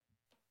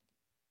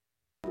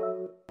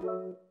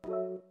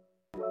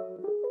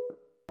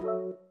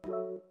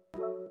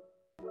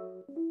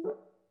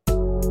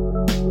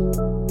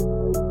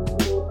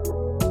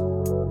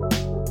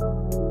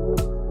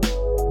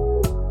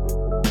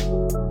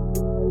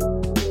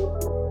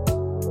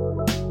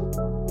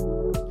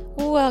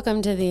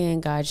Welcome to the In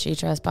God She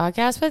Trusts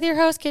podcast with your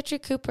host,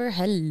 Kitri Cooper.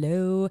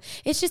 Hello.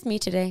 It's just me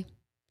today.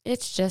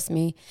 It's just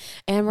me.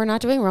 And we're not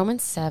doing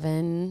Romans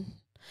 7.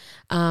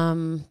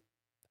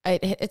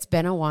 It's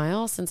been a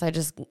while since I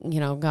just,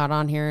 got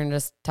on here and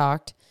just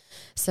talked.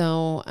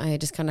 So I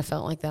just kind of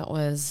felt like that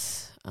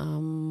was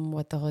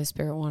what the Holy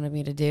Spirit wanted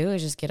me to do,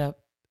 is just get up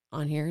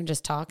on here and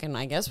just talk. And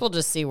I guess we'll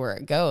just see where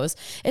it goes.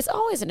 It's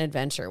always an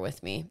adventure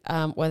with me,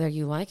 whether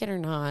you like it or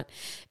not.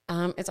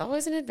 It's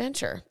always an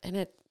adventure, and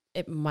it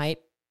might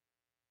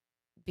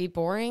be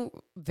boring,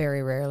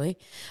 very rarely.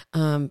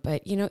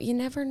 But you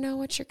never know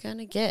what you're going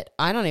to get.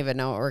 I don't even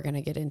know what we're going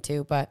to get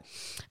into, but,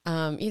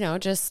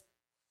 just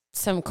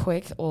some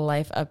quick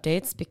life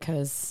updates,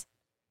 because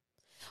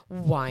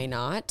why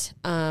not?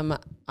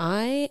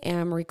 I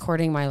am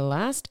recording my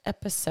last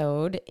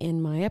episode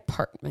in my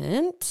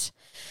apartment.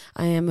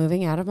 I am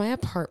moving out of my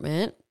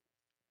apartment,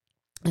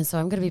 and so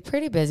I'm going to be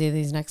pretty busy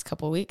these next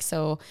couple weeks.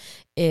 So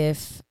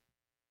if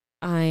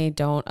I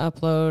don't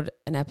upload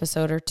an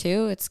episode or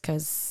two, it's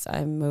because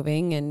I'm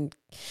moving and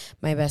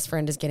my best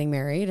friend is getting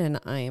married and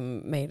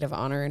I'm maid of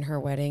honor in her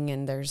wedding,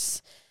 and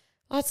there's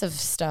lots of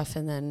stuff.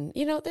 And then,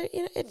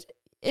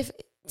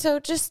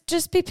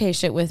 just be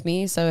patient with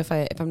me. So if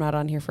I'm not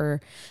on here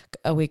for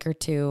a week or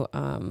two,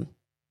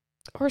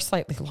 or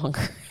slightly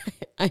longer,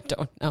 I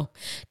don't know,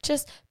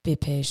 just be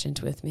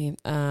patient with me.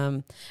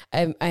 I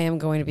am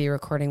going to be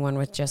recording one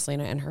with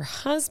Jesselina and her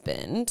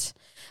husband.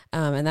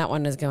 And that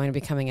one is going to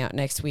be coming out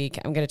next week.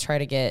 I'm going to try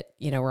to get,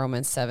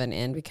 Romans 7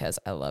 in because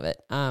I love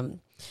it. But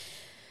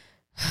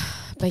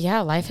yeah,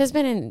 life has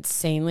been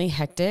insanely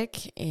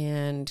hectic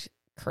and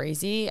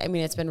crazy. I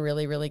mean, it's been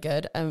really, really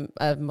good.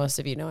 Most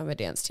of you know I'm a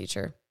dance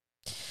teacher.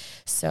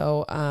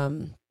 So,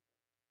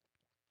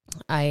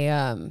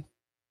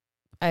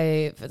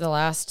 for the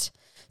last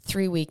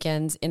 3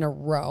 weekends in a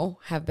row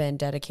have been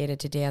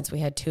dedicated to dance. We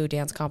had 2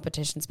 dance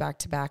competitions back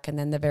to back, and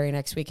then the very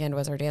next weekend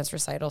was our dance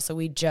recital. So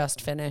we just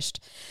finished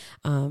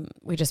our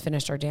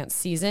dance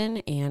season,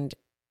 and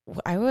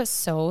I was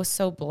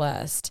so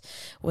blessed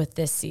with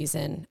this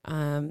season.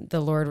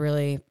 The Lord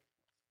really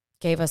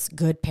gave us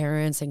good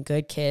parents and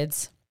good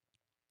kids.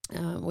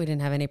 We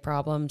didn't have any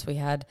problems. We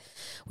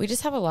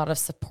just have a lot of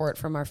support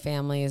from our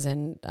families,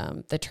 and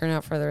the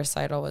turnout for the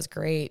recital was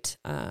great.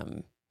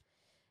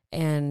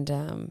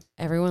 And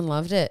everyone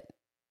loved it.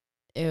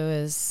 It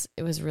was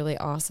really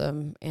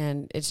awesome.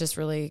 And it's just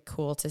really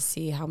cool to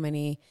see how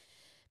many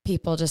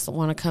people just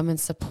want to come and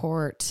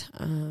support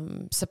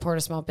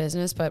a small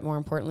business, but more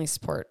importantly,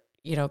 support,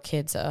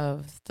 kids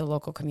of the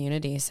local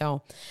community.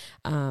 So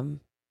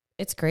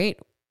it's great.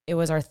 It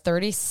was our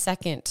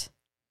 32nd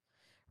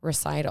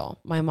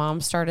recital. My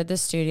mom started the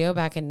studio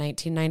back in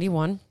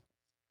 1991,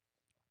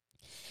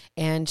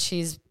 and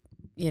she's,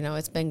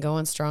 it's been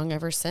going strong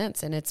ever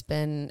since, and it's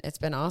been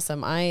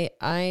awesome. I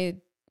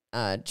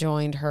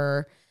joined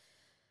her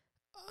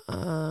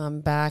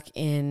back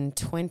in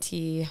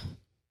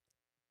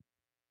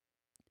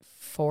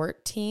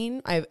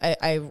 2014.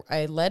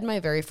 I led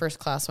my very first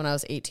class when I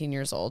was 18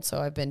 years old. So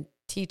I've been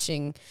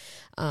teaching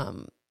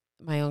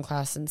my own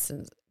classes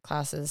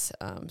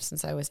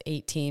since I was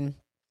 18.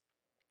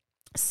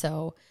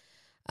 So,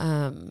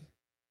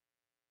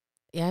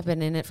 yeah, I've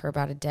been in it for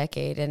about a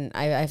decade, and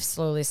I've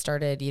slowly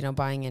started,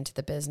 buying into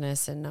the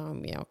business, and now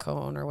I'm,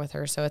 co-owner with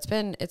her. So it's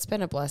been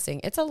a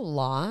blessing. It's a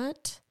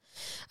lot.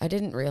 I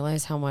didn't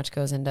realize how much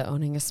goes into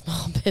owning a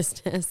small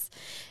business.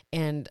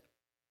 And,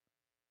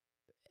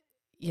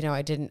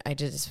 I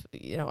just,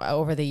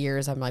 over the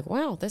years, I'm like,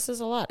 wow, this is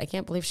a lot. I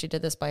can't believe she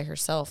did this by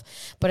herself,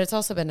 but it's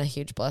also been a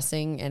huge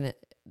blessing. And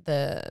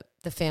the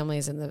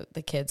families and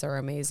the kids are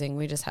amazing.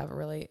 We just have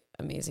really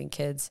amazing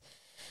kids.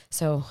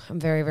 So I'm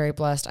very, very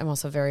blessed. I'm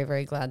also very,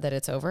 very glad that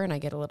it's over and I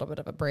get a little bit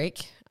of a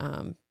break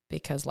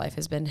because life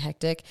has been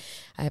hectic.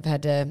 I've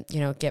had to,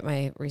 get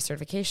my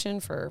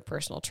recertification for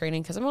personal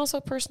training because I'm also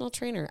a personal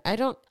trainer.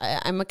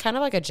 I'm kind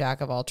of like a jack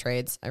of all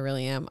trades. I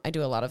really am. I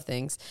do a lot of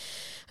things.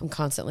 I'm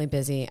constantly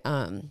busy.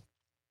 But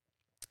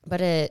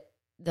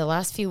the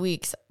last few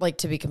weeks, like,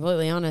 to be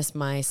completely honest,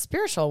 my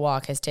spiritual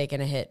walk has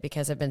taken a hit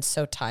because I've been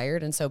so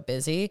tired and so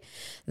busy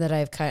that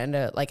I kind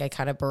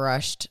of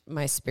brushed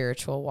my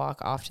spiritual walk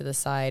off to the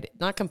side.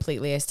 Not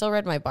completely. I still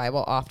read my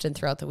Bible often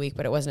throughout the week,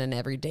 but it wasn't an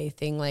everyday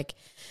thing like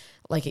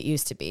it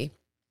used to be.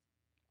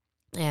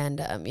 And,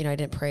 I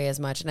didn't pray as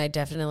much. And I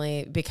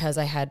definitely, because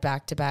I had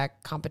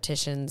back-to-back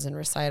competitions and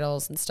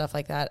recitals and stuff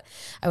like that,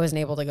 I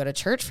wasn't able to go to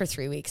church for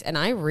 3 weeks. And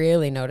I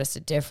really noticed a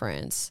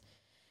difference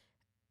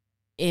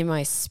in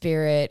my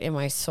spirit, in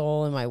my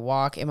soul, in my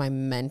walk, in my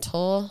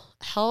mental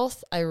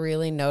health. I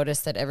really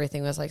noticed that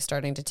everything was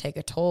starting to take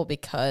a toll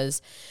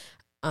because,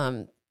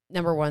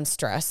 number one,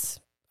 stress,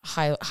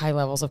 high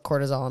levels of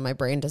cortisol in my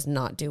brain does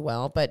not do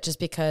well. But just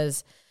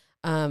because,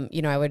 I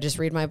would just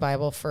read my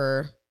Bible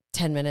for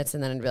 10 minutes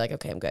and then I'd be like,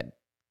 okay, I'm good.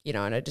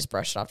 And I just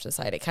brushed it off to the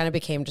side. It kind of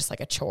became just like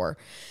a chore.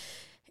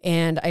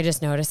 And I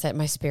just noticed that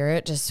my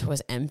spirit just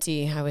was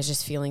empty. I was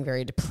just feeling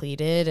very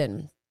depleted,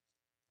 and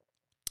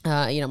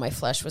My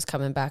flesh was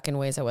coming back in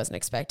ways I wasn't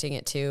expecting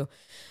it to.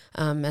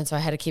 And so I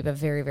had to keep a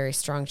very, very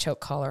strong choke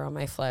collar on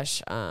my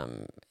flesh,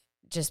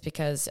 just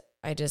because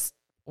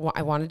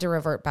I wanted to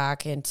revert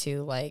back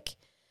into like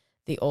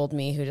the old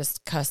me who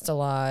just cussed a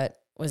lot,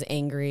 was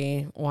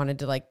angry, wanted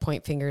to like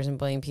point fingers and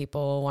blame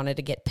people, wanted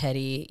to get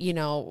petty,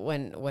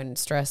 when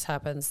stress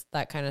happens,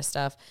 that kind of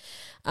stuff.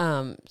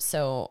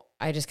 So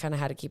I just kind of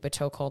had to keep a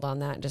chokehold on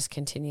that and just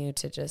continue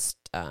to just,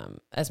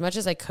 as much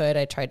as I could,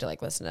 I tried to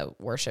like listen to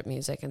worship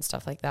music and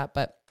stuff like that,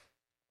 but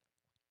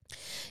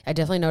I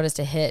definitely noticed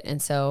a hit.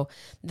 And so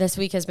this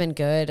week has been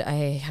good.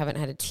 I haven't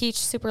had to teach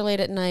super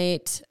late at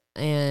night,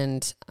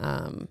 and,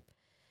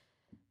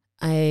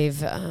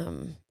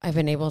 I've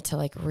been able to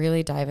like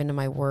really dive into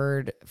my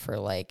word for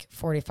like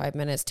 45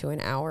 minutes to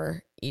an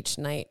hour each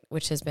night,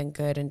 which has been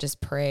good, and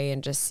just pray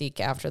and just seek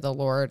after the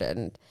Lord.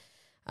 And,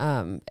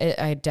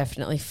 I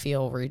definitely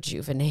feel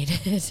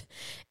rejuvenated,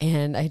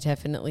 and I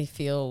definitely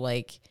feel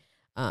like,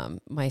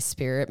 my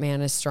spirit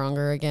man is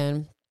stronger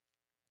again.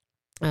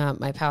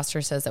 My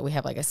pastor says that we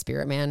have like a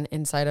spirit man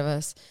inside of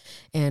us,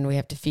 and we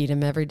have to feed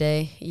him every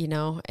day,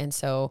 and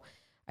so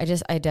I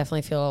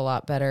definitely feel a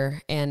lot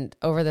better. And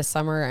over the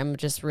summer, I'm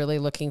just really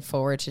looking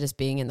forward to just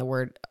being in the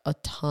word a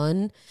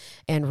ton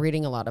and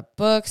reading a lot of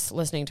books,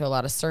 listening to a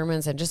lot of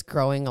sermons, and just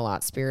growing a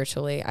lot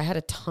spiritually. I had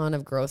a ton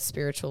of growth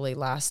spiritually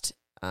last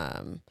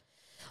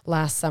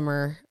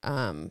summer.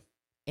 And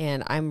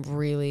I'm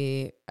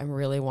really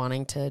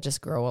wanting to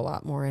just grow a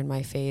lot more in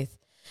my faith.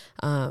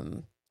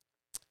 And,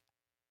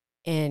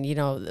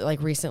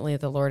 like recently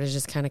the Lord has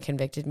just kind of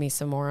convicted me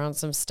some more on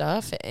some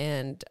stuff,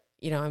 and,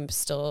 I'm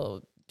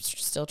still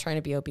trying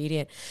to be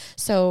obedient.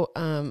 So,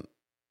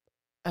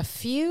 a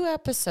few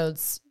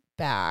episodes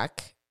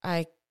back,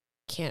 I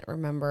can't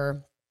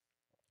remember,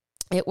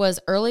 it was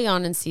early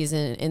on in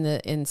season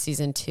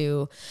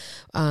 2,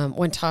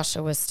 when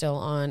Tasha was still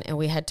on, and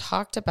we had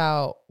talked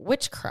about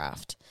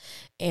witchcraft.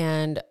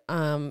 And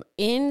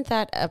in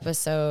that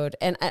episode,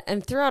 and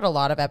throughout a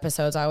lot of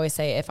episodes, I always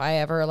say, if I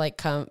ever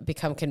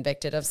become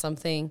convicted of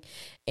something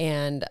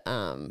and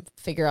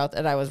figure out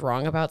that I was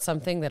wrong about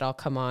something, that I'll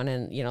come on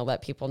and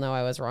let people know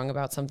I was wrong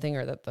about something,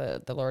 or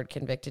that the Lord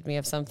convicted me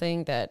of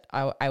something, that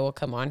I will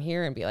come on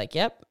here and be like,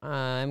 yep,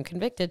 I'm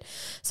convicted.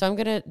 So I'm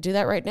gonna do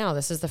that right now.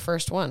 This is the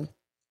first one.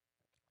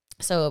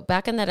 So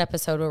back in that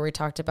episode where we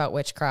talked about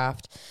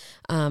witchcraft,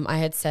 I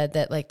had said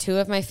that like 2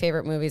 of my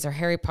favorite movies are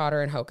Harry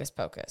Potter and Hocus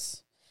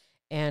Pocus,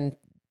 and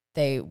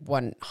they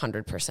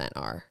 100%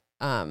 are.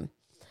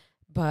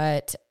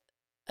 But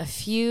a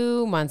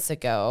few months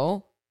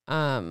ago,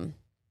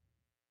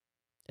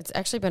 it's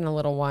actually been a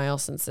little while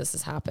since this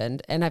has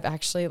happened, and I've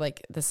actually,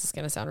 like, this is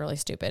going to sound really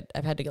stupid,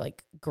 I've had to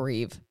like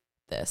grieve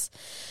this.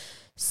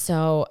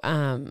 So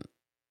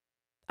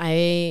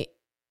I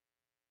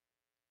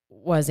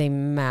was a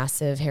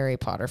massive Harry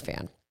Potter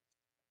fan.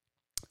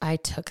 I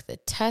took the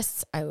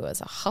tests. I was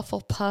a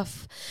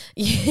Hufflepuff.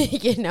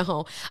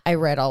 I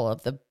read all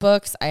of the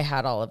books. I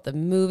had all of the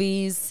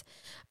movies.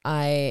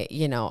 I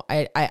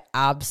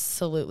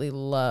absolutely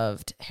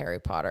loved Harry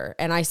Potter,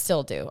 and I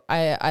still do.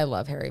 I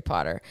love Harry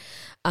Potter.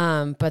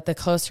 But the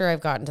closer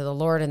I've gotten to the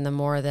Lord, and the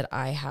more that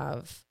I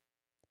have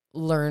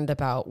learned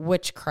about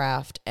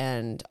witchcraft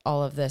and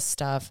all of this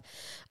stuff,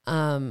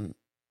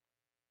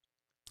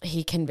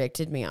 he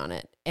convicted me on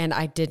it, and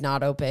I did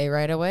not obey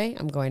right away.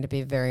 I'm going to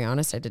be very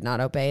honest. I did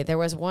not obey. There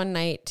was one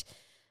night,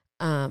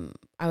 I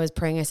was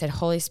praying. I said,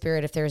 Holy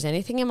Spirit, if there's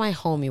anything in my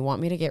home you want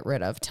me to get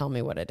rid of, tell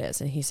me what it is.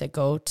 And he said,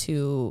 go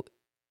to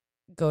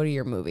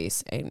your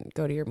movies and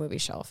go to your movie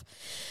shelf.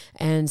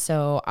 And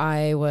so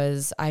I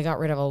got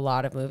rid of a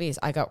lot of movies.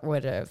 I got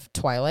rid of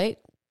Twilight,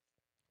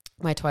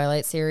 my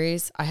Twilight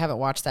series. I haven't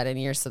watched that in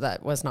years, so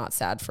that was not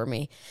sad for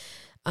me.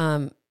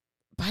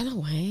 By the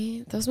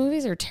way, those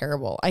movies are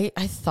terrible. I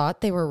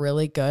thought they were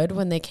really good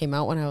when they came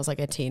out when I was like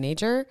a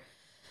teenager.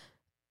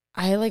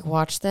 I like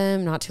watched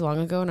them not too long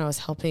ago, and I was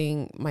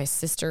helping my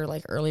sister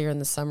like earlier in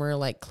the summer,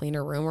 like clean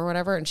her room or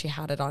whatever, and she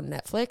had it on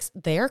Netflix.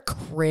 They're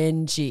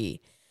cringy.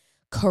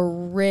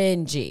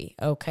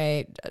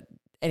 Okay.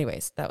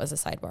 Anyways, that was a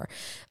sidebar.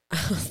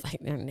 I was like,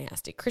 they're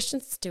nasty.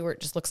 Kristen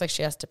Stewart just looks like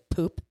she has to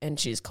poop, and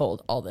she's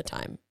cold all the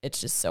time. It's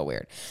just so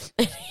weird.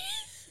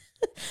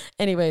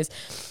 Anyways.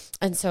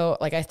 And so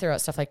like I threw out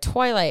stuff like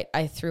Twilight.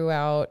 I threw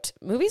out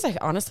movies I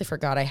honestly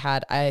forgot I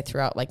had. I threw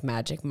out like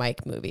Magic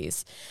Mike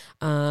movies.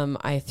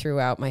 I threw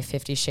out my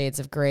 50 Shades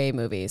of Grey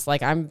movies.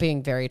 Like, I'm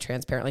being very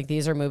transparent. Like,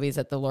 these are movies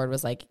that the Lord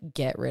was like,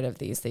 get rid of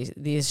these.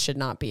 These should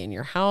not be in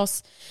your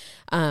house.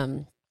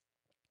 I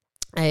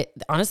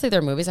honestly,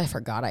 they're movies I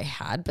forgot I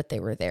had, but they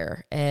were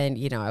there. And,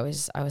 I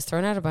was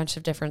throwing out a bunch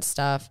of different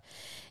stuff,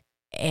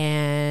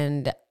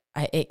 and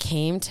it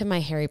came to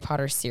my Harry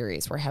Potter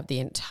series where I had the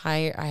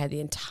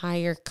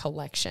entire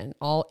collection,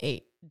 all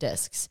 8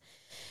 discs.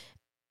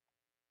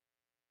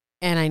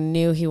 And I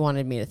knew he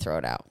wanted me to throw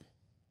it out.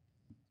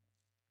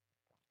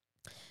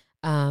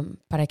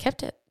 But I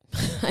kept it.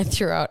 I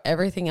threw out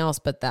everything else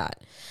but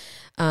that.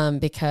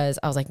 Because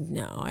I was like,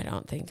 no, I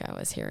don't think I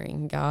was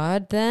hearing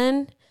God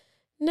then.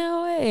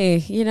 no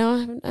way,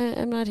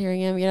 I'm not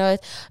hearing him,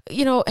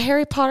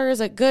 Harry Potter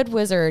is a good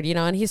wizard,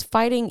 and he's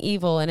fighting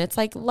evil and it's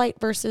like light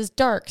versus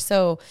dark.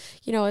 So,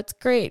 it's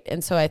great.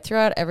 And so I threw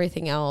out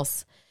everything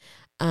else.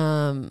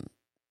 And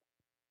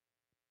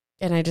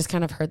I just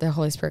kind of heard the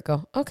Holy Spirit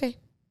go, okay.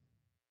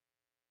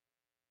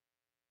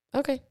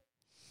 Okay.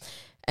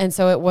 And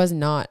so it was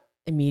not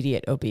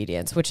immediate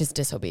obedience, which is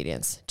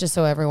disobedience, just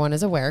so everyone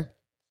is aware.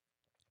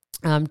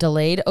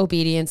 Delayed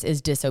obedience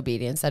is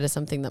disobedience. That is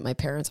something that my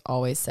parents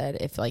always said.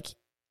 If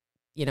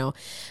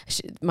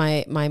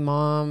my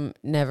mom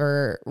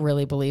never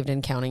really believed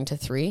in counting to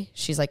 3.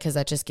 She's like, because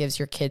that just gives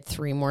your kid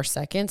 3 more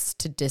seconds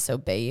to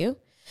disobey you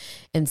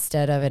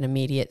instead of an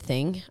immediate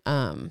thing.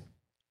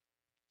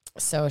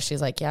 So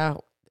she's like, yeah,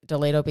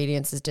 delayed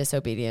obedience is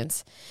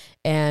disobedience.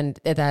 And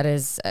that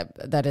is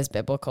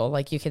biblical.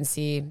 Like you can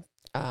see,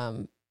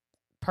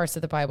 parts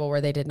of the Bible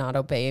where they did not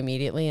obey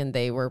immediately and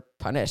they were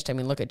punished. I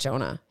mean, look at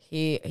Jonah.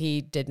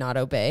 He did not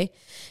obey.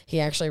 He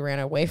actually ran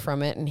away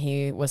from it and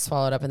he was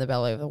swallowed up in the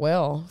belly of the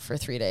whale for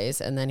 3 days.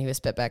 And then he was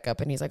spit back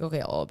up and he's like,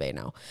 okay, I'll obey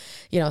now.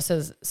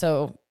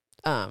 So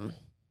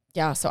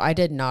I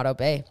did not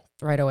obey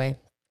right away.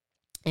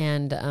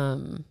 And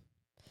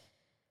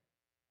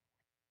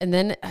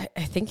then I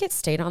think it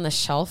stayed on the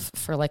shelf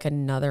for like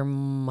another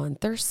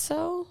month or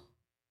so.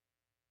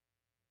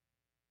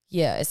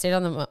 Yeah, it stayed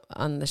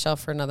on the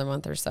shelf for another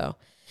month or so.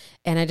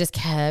 And I just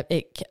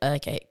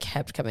it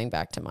kept coming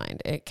back to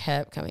mind. It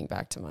kept coming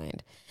back to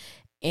mind.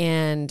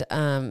 And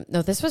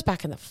no, this was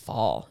back in the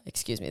fall.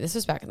 Excuse me. This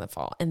was back in the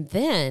fall. And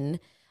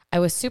then I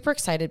was super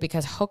excited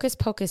because Hocus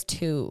Pocus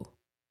 2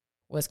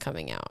 was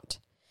coming out.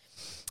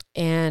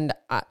 And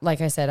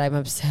like I said, I'm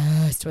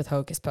obsessed with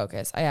Hocus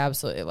Pocus. I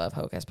absolutely love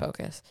Hocus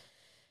Pocus.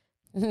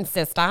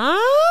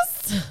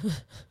 Sisters,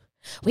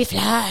 we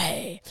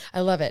fly. I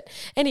love it.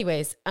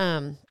 Anyways,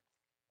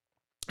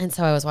 and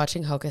so I was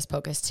watching Hocus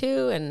Pocus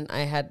 2 and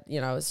I had,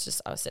 I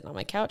was sitting on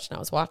my couch and I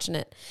was watching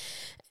it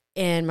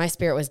and my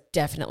spirit was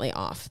definitely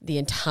off the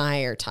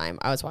entire time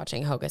I was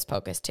watching Hocus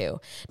Pocus 2.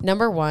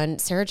 Number 1,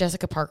 Sarah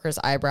Jessica Parker's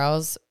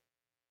eyebrows.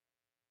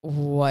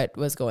 What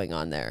was going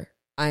on there?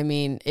 I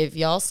mean, if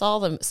y'all saw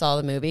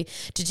the movie,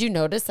 did you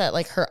notice that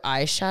like her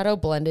eyeshadow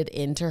blended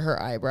into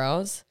her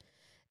eyebrows?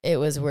 It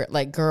was weird.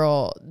 Like,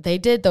 girl, they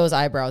did those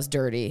eyebrows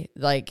dirty.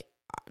 Like,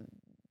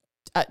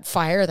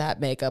 fire that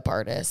makeup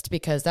artist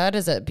because that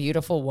is a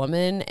beautiful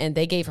woman and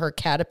they gave her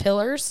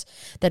caterpillars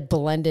that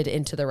blended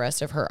into the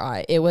rest of her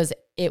eye. It was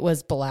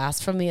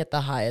blasphemy at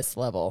the highest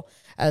level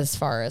as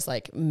far as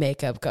like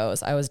makeup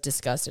goes. I was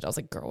disgusted. I was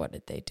like, girl, what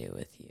did they do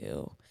with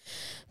you?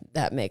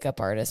 That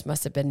makeup artist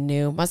must have been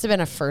new. Must have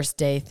been a first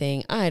day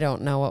thing. I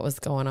don't know what was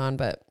going on,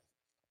 but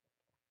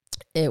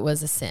it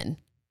was a sin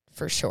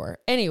for sure.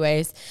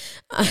 Anyways,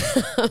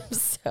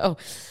 something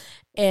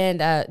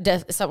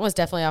was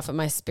definitely off of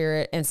my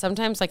spirit. And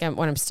sometimes like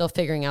when I'm still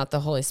figuring out the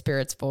Holy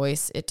Spirit's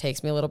voice, it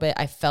takes me a little bit.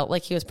 I felt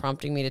like he was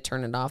prompting me to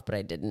turn it off, but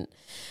I didn't,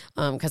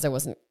 cause I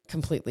wasn't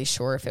completely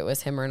sure if it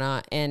was him or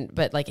not.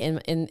 But like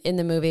in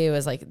the movie, it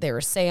was like, there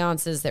were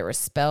seances, there were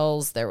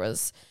spells, there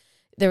was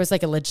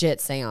like a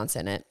legit seance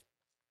in it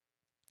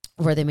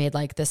where they made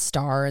like the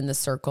star and the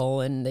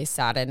circle and they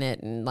sat in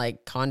it and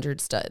like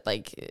conjured stuff,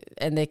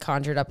 and they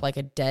conjured up like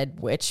a dead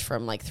witch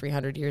from like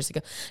 300 years ago.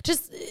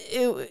 Just,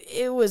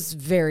 it was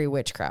very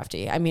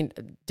witchcrafty. I mean,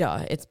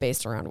 duh, it's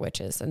based around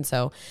witches. And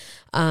so,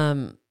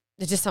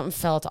 it just something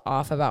felt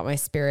off about my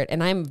spirit.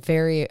 And I'm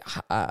very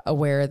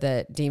aware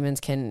that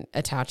demons can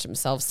attach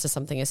themselves to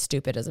something as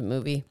stupid as a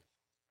movie.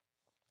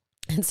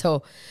 And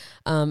so,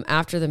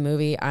 after the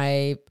movie,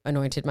 I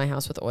anointed my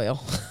house with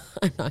oil.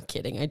 I'm not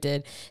kidding. I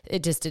did.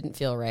 It just didn't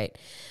feel right.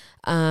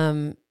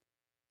 And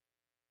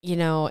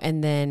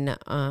then,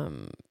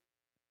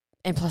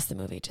 and plus the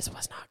movie just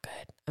was not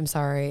good. I'm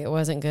sorry. It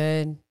wasn't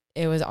good.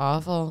 It was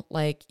awful.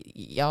 Like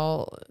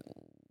y'all,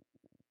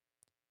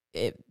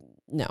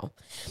 no,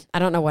 I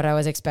don't know what I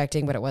was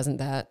expecting, but it wasn't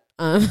that.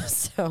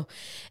 So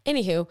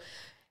anywho,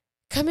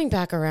 coming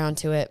back around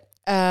to it,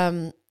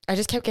 I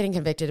just kept getting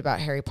convicted about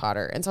Harry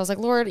Potter. And so I was like,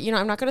 Lord,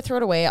 I'm not going to throw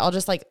it away. I'll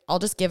just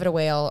give it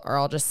away or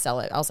I'll just sell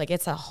it. I was like,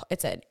 it's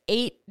an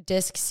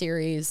 8-disc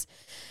series.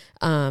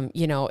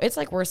 It's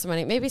like worth some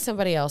money. Maybe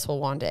somebody else will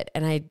want it.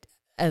 And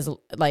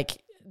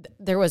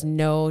there was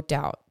no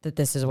doubt that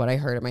this is what I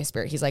heard in my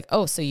spirit. He's like,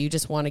 oh, so you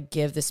just want to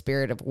give the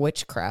spirit of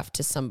witchcraft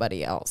to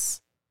somebody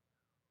else.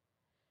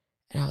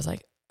 And I was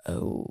like,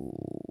 oh,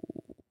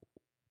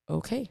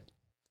 okay.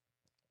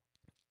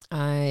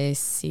 I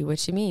see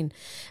what you mean.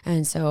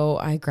 And so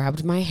I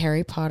grabbed my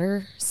Harry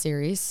Potter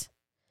series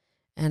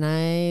and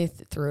I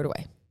threw it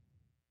away.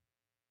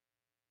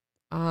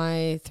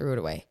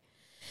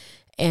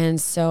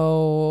 And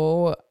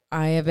so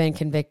I have been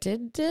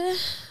convicted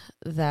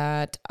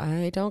that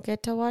I don't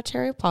get to watch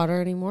Harry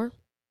Potter anymore.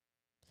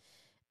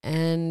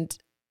 And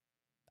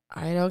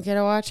I don't get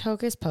to watch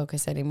Hocus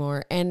Pocus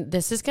anymore. And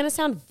this is going to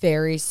sound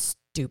very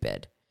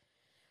stupid.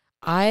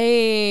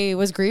 I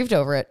was grieved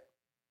over it.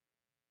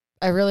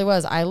 I really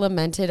was. I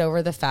lamented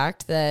over the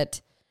fact that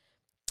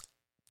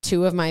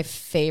 2 of my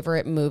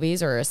favorite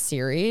movies or a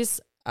series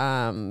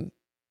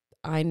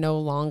I no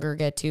longer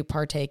get to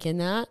partake in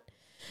that.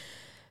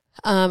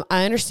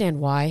 I understand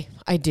why.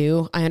 I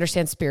do. I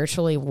understand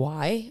spiritually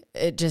why.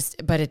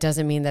 But it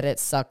doesn't mean that it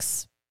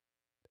sucks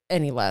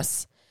any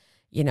less,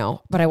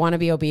 but I want to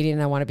be obedient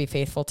and I want to be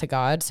faithful to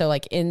God. So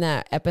like in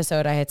that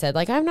episode I had said,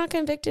 like, I'm not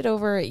convicted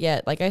over it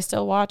yet. Like I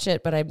still watch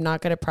it, but I'm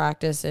not going to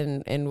practice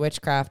in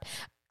witchcraft.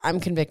 I'm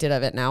convicted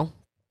of it now.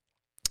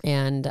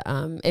 And,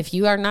 if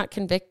you are not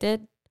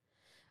convicted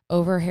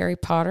over Harry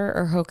Potter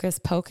or Hocus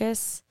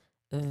Pocus,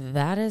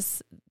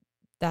 that's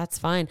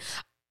fine.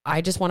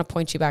 I just want to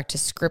point you back to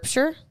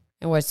scripture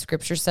and what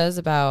scripture says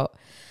about,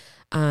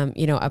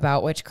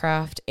 about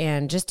witchcraft,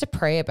 and just to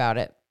pray about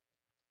it,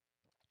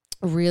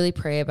 really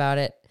pray about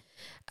it,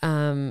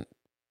 and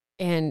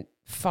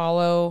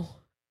follow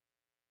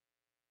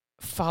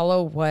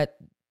what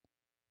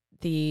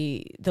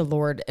the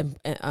Lord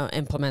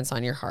implements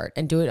on your heart,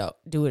 and do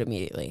it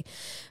immediately.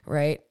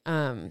 Right.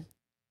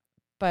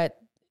 But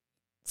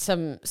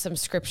some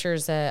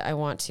scriptures that I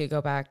want to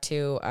go back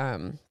to,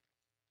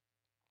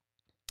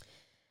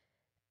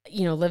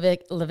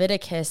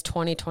 Leviticus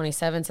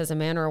 20:27 says, a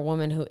man or a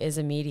woman who is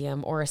a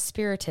medium or a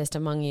spiritist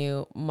among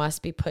you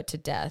must be put to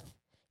death.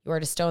 You are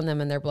to stone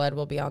them and their blood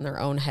will be on their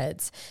own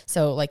heads.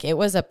 So like it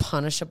was a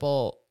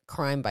punishable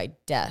crime by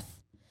death.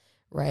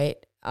 Right.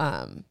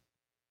 And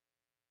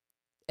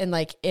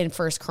like in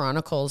First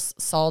Chronicles,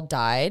 Saul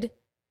died,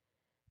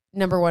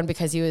 number one,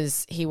 because he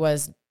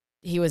was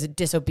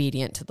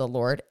disobedient to the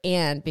Lord,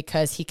 and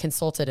because he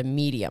consulted a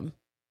medium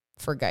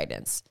for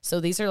guidance. So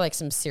these are like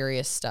some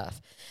serious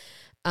stuff.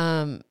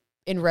 In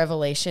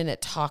Revelation,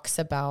 it talks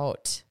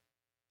about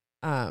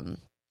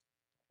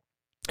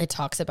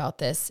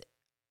this.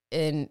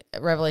 In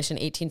Revelation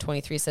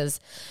 18:23 says,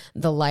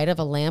 the light of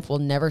a lamp will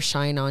never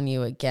shine on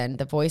you again.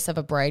 The voice of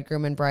a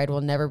bridegroom and bride will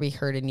never be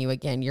heard in you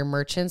again. Your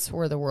merchants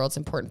were the world's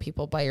important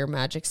people. By your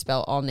magic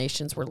spell, all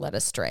nations were led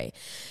astray.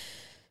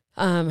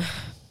 And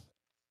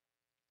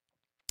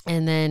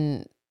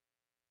then,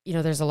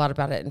 there's a lot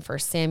about it in 1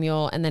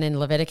 Samuel. And then in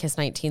Leviticus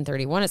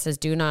 19:31, it says,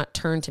 do not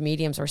turn to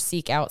mediums or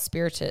seek out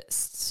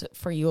spiritists,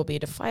 for you will be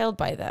defiled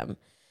by them.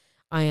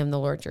 I am the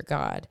Lord your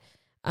God.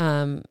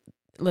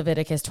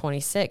 Leviticus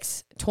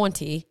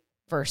 20,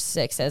 verse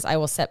 6 says, I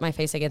will set my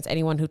face against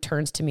anyone who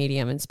turns to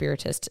medium and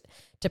spiritist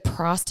to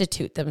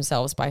prostitute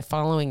themselves by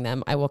following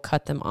them. I will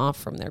cut them off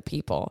from their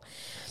people.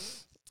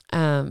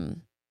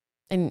 And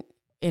in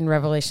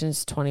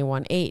Revelations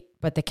 21:8,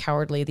 but the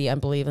cowardly, the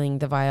unbelieving,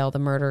 the vile, the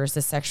murderers,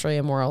 the sexually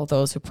immoral,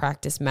 those who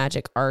practice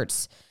magic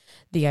arts,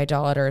 the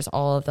idolaters,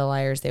 all of the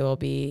liars, they will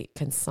be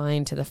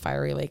consigned to the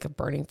fiery lake of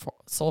burning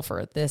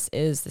sulfur. This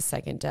is the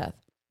second death.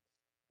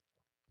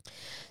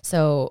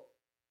 So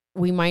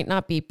we might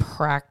not be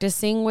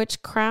practicing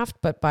witchcraft,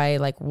 but by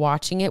like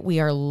watching it, we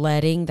are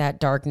letting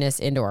that darkness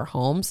into our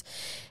homes.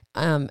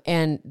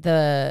 And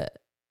the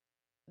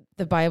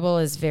Bible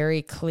is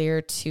very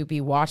clear to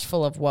be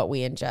watchful of what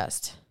we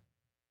ingest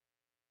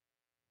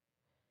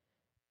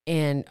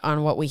and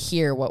on what we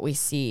hear, what we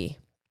see.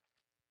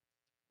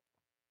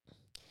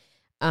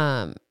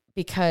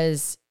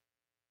 Because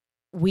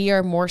we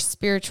are more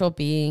spiritual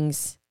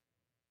beings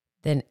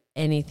than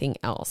anything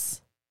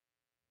else.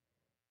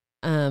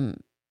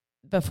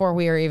 Before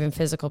we are even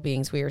physical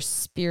beings, we are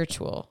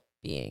spiritual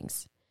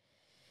beings.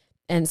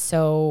 And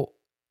so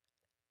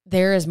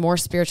there is more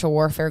spiritual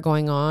warfare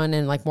going on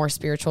and like more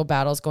spiritual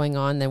battles going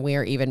on than we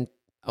are even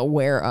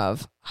aware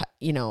of,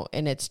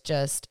 and it's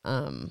just,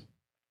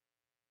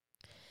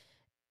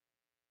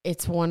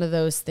 it's one of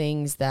those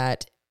things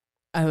that,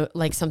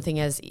 like something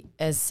as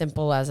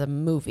simple as a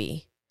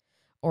movie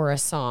or a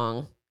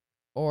song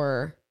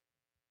or,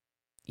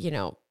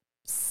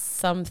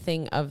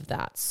 something of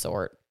that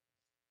sort,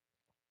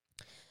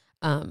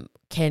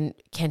 can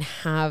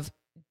have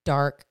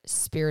dark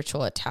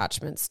spiritual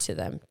attachments to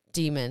them,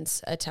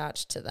 demons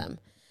attached to them.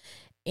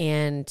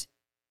 And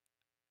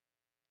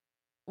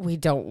we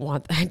don't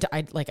want that.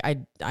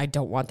 I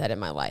don't want that in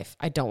my life.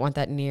 I don't want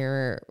that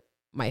near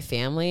my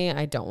family.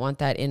 I don't want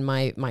that in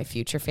my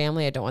future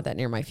family. I don't want that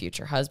near my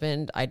future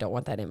husband. I don't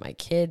want that in my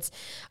kids.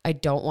 I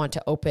don't want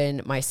to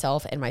open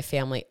myself and my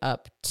family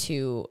up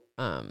to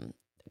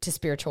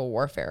spiritual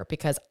warfare,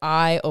 because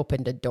I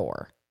opened a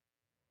door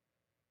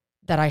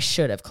that I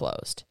should have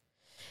closed,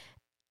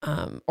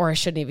 or I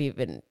shouldn't have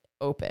even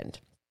opened.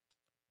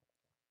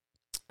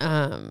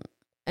 And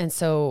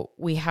so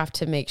we have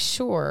to make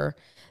sure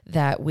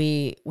that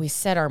we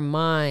set our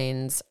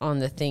minds on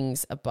the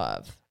things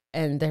above.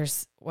 And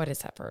there's, what is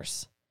that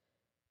verse?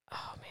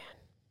 Oh man.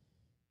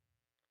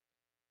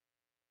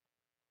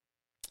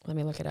 Let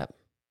me look it up.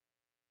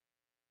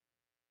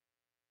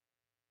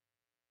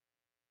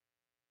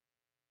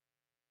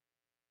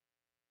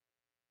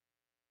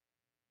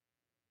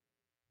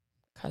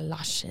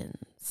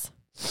 Colossians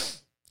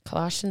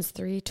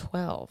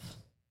 3:12.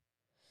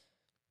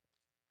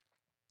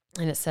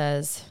 And it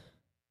says,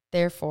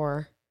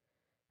 therefore,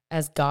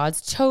 as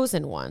God's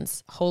chosen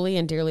ones, holy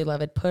and dearly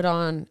loved, put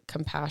on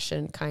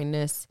compassion,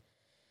 kindness,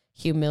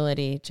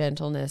 humility,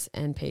 gentleness,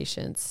 and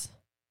patience.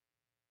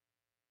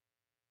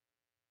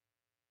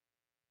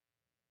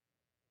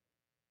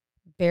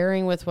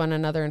 bearing with one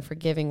another and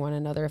forgiving one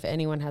another if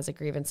anyone has a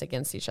grievance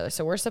against each other.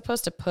 So we're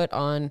supposed to put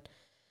on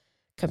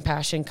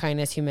compassion,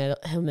 kindness,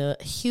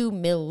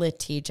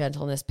 humility,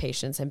 gentleness,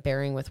 patience, and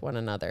bearing with one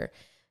another.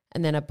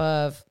 And then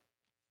above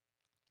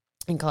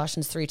in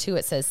Colossians 3:2,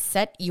 it says,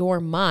 set your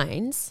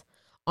minds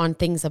on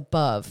things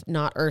above,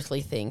 not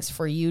earthly things,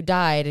 for you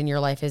died and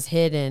your life is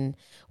hidden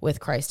with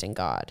Christ in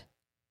God.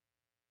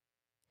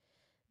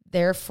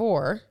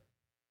 Therefore,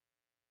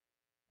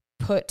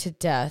 put to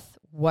death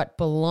what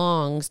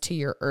belongs to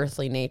your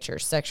earthly nature,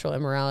 sexual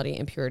immorality,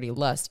 impurity,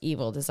 lust,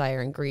 evil, desire,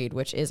 and greed,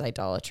 which is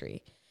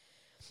idolatry.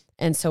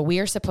 And so we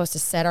are supposed to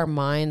set our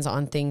minds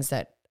on things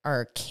that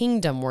are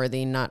kingdom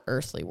worthy, not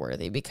earthly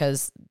worthy,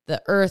 because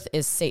the earth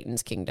is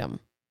Satan's kingdom.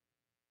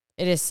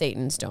 It is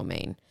Satan's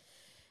domain.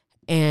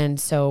 And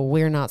so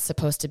we're not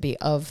supposed to be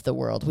of the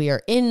world. We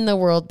are in the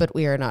world, but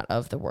we are not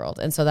of the world.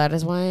 And so that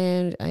is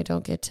why I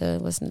don't get to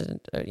listen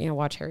to,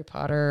 watch Harry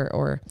Potter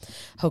or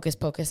Hocus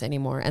Pocus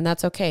anymore. And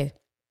that's okay.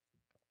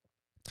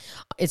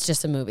 It's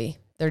just a movie.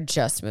 They're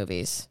just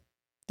movies.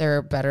 There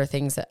are better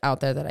things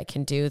out there that I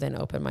can do than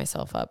open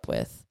myself up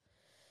with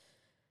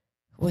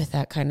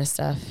that kind of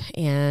stuff.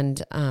 And,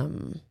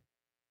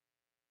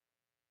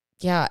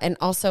 yeah. And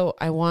also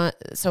I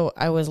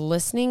was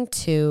listening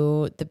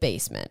to The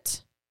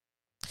Basement.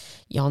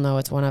 Y'all know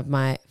it's one of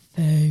my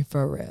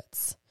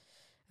favorites.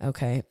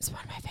 Okay. It's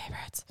one of my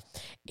favorites.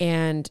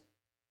 And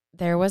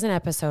there was an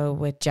episode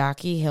with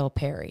Jackie Hill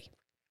Perry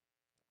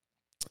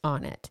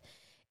on it.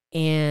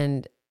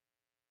 And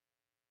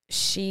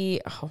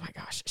oh my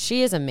gosh,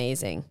 she is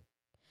amazing.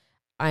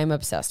 I'm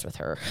obsessed with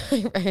her.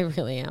 I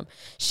really am.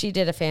 She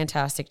did a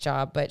fantastic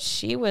job, but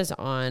she was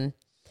on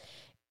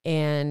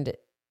and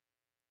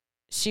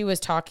she was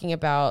talking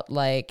about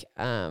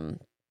Beyonce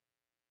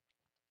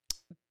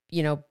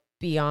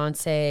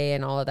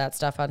and all of that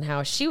stuff, on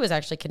how she was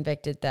actually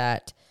convicted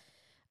that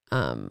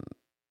not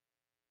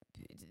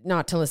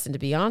to listen to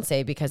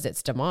Beyonce because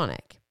it's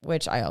demonic,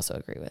 which I also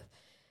agree with.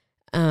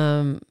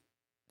 Some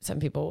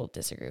people will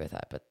disagree with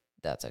that, but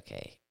that's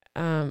okay.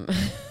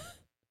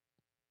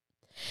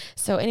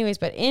 So anyways,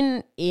 but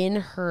in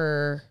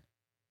her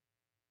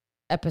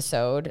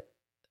episode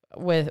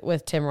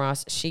with Tim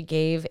Ross, she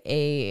gave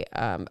a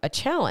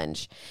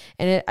challenge,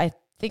 and I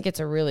think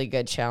it's a really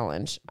good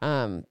challenge.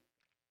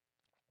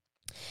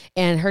 And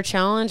her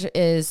challenge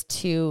is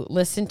to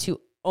listen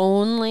to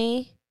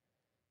only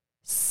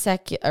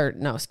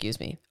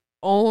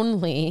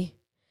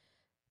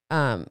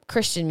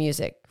Christian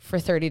music for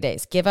 30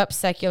 days. Give up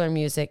secular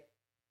music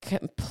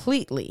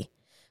completely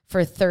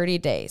for 30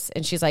 days.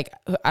 And she's like,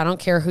 I don't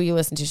care who you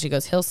listen to. She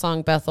goes,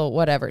 Hillsong, Bethel,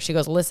 whatever. She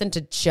goes, listen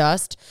to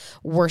just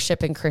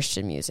worship and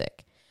Christian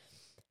music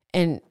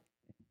and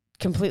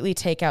completely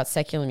take out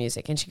secular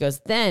music. And she goes,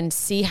 then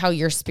see how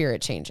your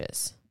spirit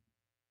changes.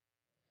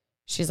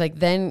 She's like,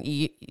 then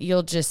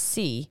you'll just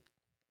see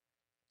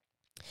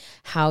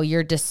how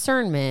your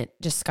discernment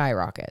just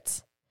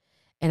skyrockets.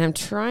 And I'm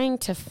trying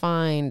to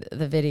find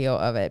the video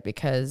of it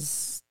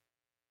because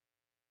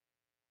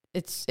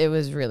it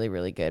was really,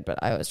 really good,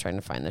 but I was trying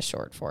to find the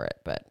short for it,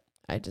 but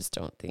I just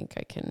don't think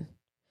I can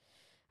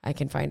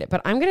find it.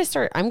 But I'm going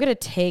to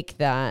take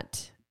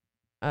that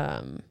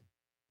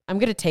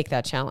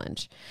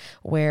challenge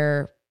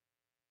where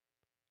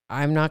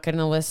I'm not going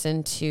to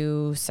listen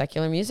to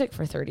secular music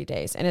for 30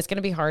 days. And it's going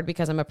to be hard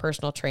because I'm a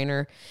personal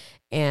trainer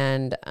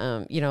and,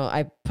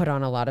 I put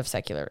on a lot of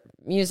secular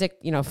music,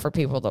 for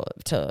people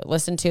to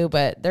listen to,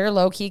 but they're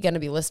low key going to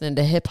be listening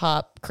to hip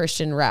hop,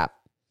 Christian rap.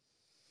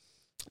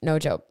 No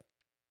joke.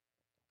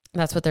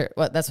 That's what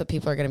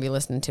people are going to be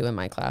listening to in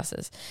my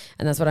classes.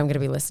 And that's what I'm going to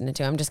be listening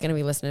to. I'm just going to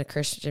be listening to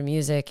Christian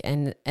music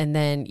and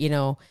then,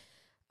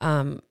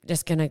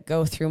 just going to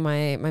go through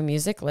my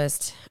music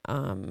list,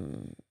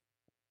 and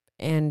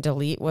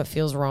delete what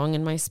feels wrong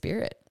in my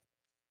spirit,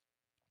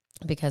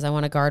 because I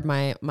want to guard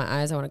my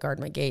eyes. I want to guard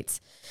my gates,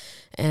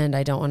 and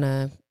I don't want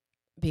to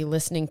be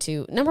listening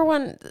to, number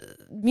one,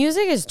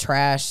 music is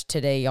trash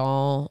today,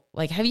 y'all.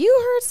 Like, have you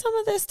heard some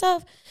of this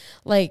stuff?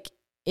 Like,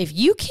 if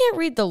you can't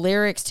read the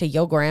lyrics to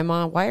Yo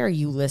Grandma, why are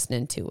you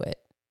listening to it?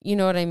 You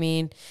know what I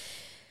mean?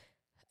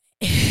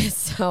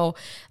 So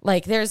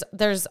like, there's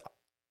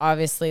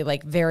obviously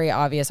like very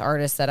obvious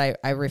artists that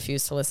I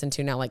refuse to listen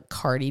to now, like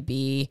Cardi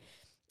B,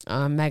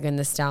 Megan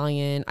Thee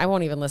Stallion. I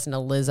won't even listen to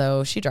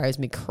Lizzo. She drives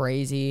me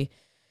crazy.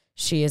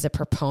 She is a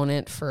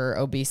proponent for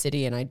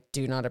obesity, and I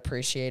do not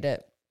appreciate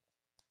it.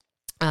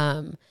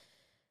 I'm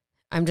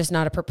just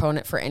not a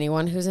proponent for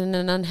anyone who's in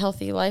an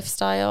unhealthy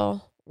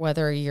lifestyle,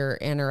 whether you're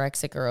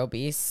anorexic or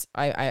obese.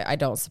 I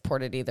don't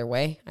support it either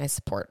way. I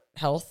support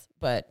health,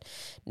 but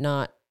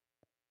not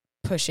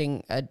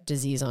pushing a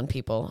disease on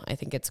people. I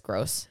think it's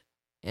gross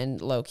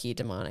and low-key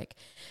demonic.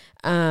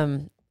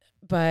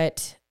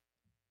 But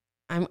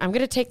I'm going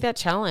to take that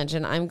challenge,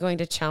 and I'm going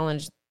to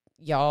challenge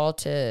y'all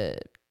to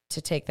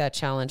take that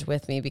challenge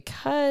with me,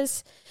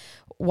 because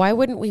why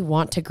wouldn't we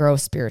want to grow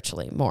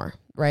spiritually more,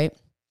 right?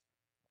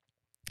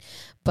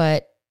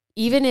 But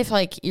even if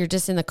like you're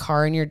just in the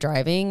car and you're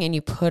driving and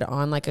you put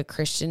on like a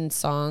Christian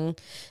song,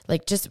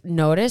 like just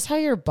notice how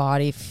your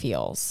body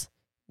feels.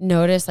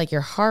 Notice like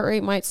your heart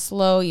rate might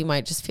slow. You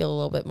might just feel a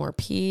little bit more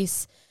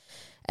peace.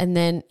 And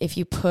then if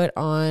you put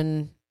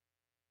on,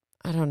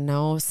 I don't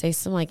know, say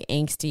some like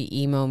angsty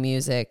emo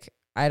music,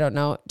 I don't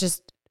know,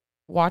 just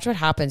watch what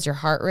happens. Your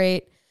heart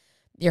rate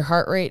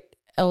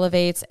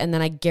elevates, and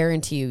then I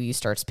guarantee you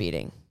start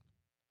speeding.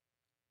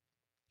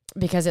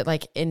 Because it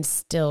like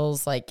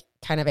instills like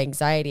kind of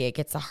anxiety. It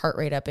gets the heart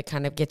rate up. It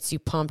kind of gets you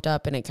pumped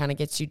up and it kind of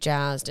gets you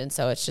jazzed. And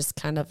so it's just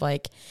kind of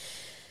like,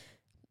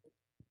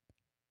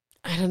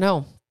 I don't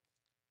know.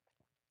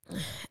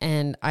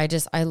 And I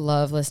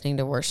love listening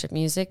to worship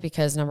music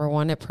because number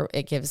one,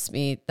 it gives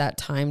me that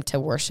time to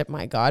worship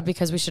my God,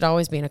 because we should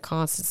always be in a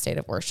constant state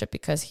of worship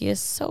because he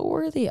is so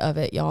worthy of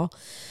it, y'all.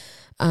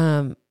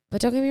 But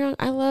don't get me wrong.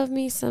 I love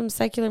me some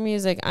secular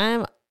music.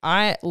 I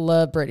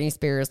love Britney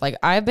Spears. Like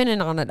I've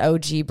been on an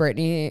OG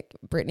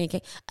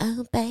Britney.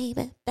 Oh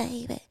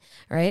baby,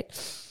 right?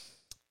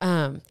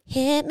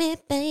 Hit me,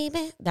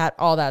 baby.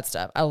 All that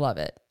stuff. I love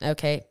it.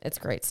 Okay, it's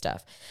great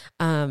stuff.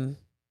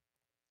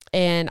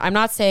 And I'm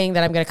not saying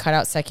that I'm going to cut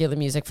out secular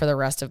music for the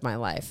rest of my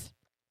life.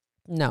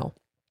 No.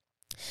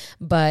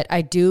 But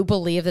I do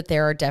believe that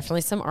there are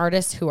definitely some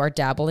artists who are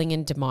dabbling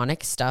in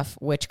demonic stuff,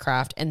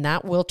 witchcraft, and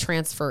that will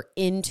transfer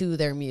into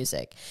their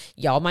music.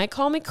 Y'all might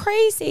call me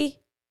crazy,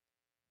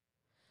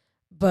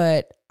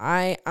 but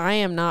I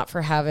am not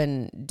for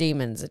having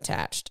demons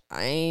attached.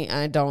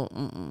 I'm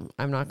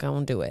not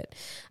going to do it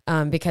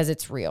because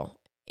it's real.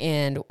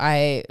 And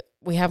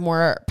we have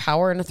more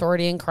power and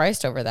authority in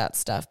Christ over that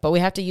stuff, but we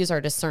have to use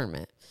our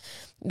discernment.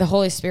 The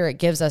Holy Spirit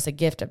gives us a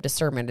gift of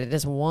discernment. It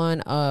is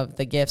one of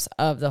the gifts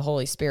of the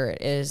Holy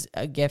Spirit, is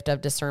a gift of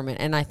discernment.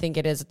 And I think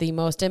it is the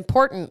most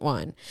important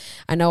one.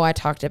 I know I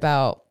talked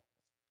about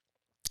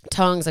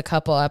tongues a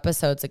couple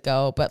episodes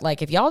ago, but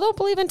like if y'all don't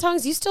believe in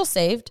tongues, you still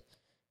saved.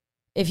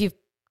 If you've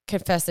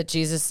confessed that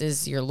Jesus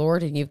is your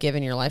Lord and you've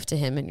given your life to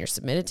him and you're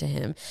submitted to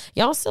him,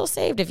 y'all still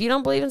saved. If you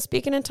don't believe in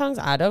speaking in tongues,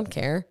 I don't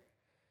care.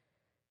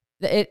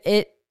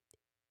 It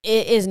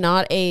is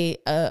not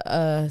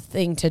a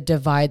thing to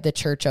divide the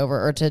church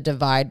over or to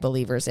divide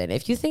believers in.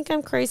 If you think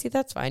I'm crazy,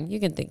 that's fine. You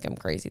can think I'm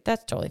crazy.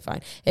 That's totally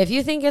fine. If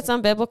you think it's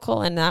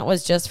unbiblical and that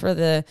was just for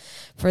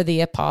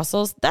the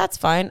apostles, that's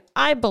fine.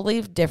 I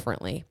believe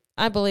differently.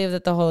 I believe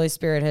that the Holy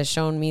Spirit has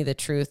shown me the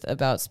truth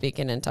about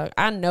speaking in tongues.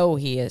 I know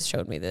he has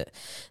showed me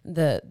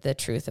the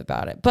truth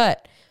about it.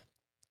 But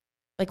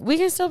like we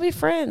can still be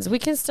friends. We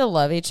can still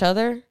love each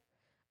other.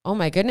 Oh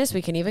my goodness,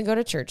 we can even go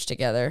to church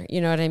together.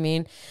 You know what I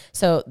mean?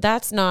 So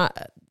that's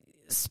not,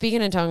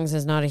 speaking in tongues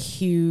is not a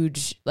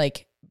huge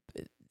like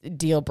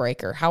deal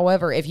breaker.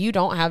 However, if you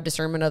don't have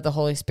discernment of the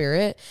Holy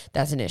Spirit,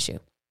 that's an issue.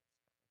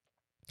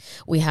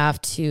 We have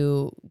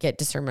to get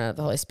discernment of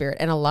the Holy Spirit.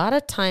 And a lot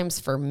of times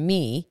for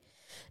me,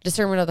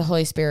 discernment of the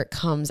Holy Spirit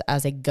comes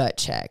as a gut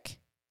check.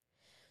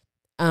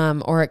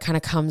 Or it kind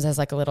of comes as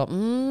like a little,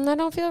 I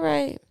don't feel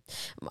right.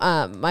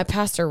 My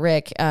pastor,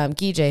 Rick,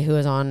 Gijay, who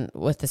is on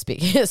with the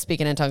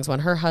Speaking in Tongues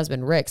one, her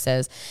husband, Rick,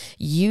 says,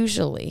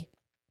 usually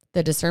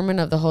the discernment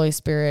of the Holy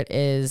Spirit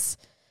is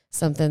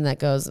something that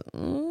goes,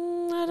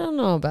 I don't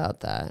know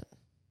about that.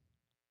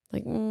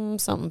 Like,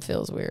 something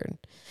feels weird.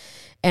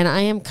 And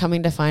I am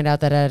coming to find out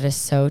that that is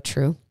so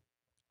true.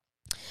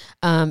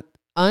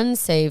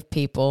 Unsaved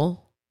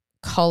people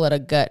call it a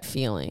gut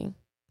feeling.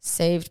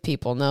 Saved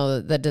people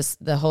know that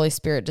the Holy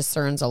Spirit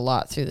discerns a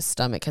lot through the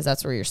stomach because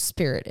that's where your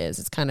spirit is.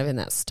 It's kind of in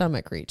that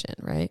stomach region,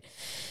 right?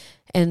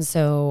 And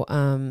so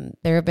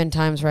there have been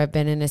times where I've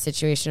been in a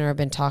situation or I've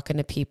been talking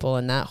to people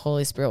and that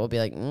Holy Spirit will be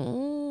like,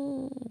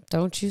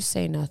 don't you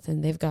say nothing.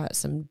 They've got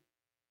some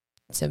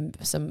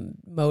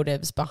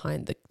motives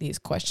behind these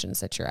questions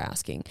that you're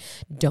asking.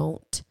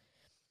 Don't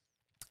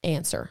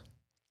answer.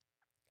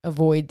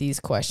 Avoid these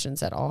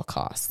questions at all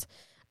costs.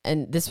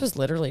 And this was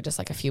literally just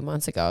like a few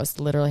months ago. I was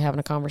literally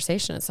having a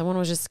conversation and someone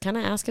was just kind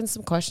of asking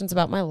some questions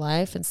about my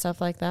life and stuff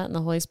like that. And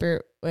the Holy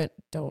Spirit went,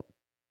 don't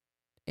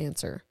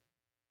answer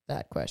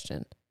that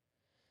question.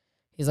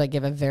 He's like,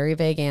 give a very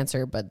vague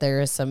answer, but there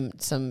is some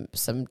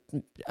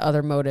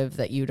other motive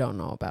that you don't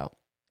know about.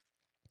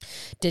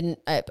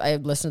 I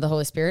listened to the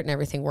Holy Spirit and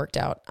everything worked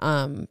out.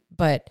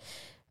 But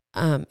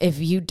if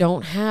you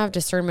don't have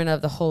discernment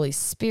of the Holy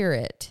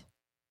Spirit,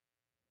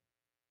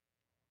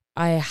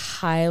 I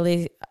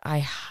highly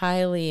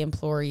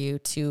implore you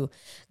to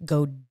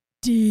go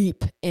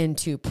deep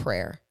into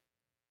prayer.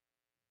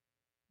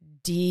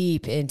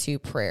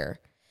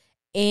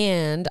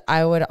 And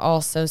I would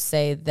also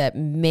say that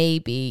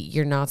maybe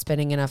you're not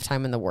spending enough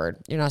time in the Word.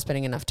 You're not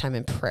spending enough time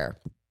in prayer.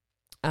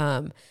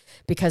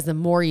 Because the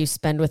more you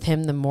spend with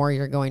him, the more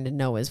you're going to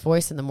know his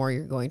voice and the more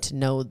you're going to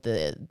know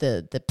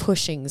the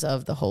pushings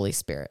of the Holy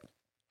Spirit.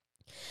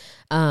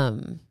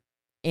 And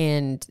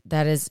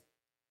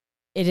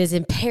it is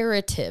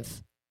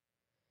imperative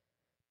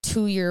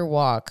to your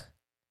walk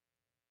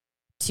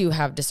to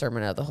have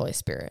discernment of the Holy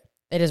Spirit.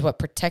 It is what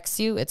protects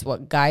you. It's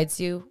what guides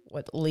you,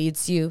 what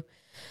leads you.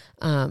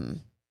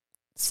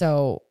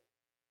 So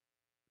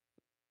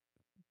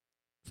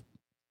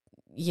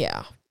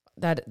yeah,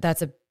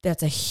 that's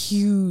a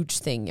huge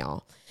thing,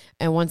 y'all.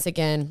 And once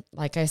again,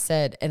 like I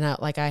said, and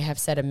like I have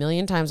said a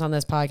million times on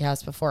this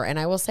podcast before, and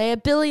I will say a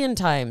billion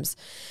times,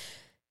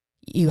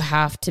 you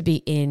have to be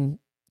in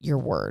your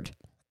word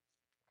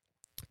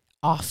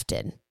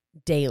often,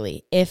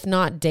 daily, if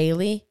not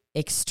daily,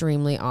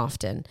 extremely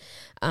often.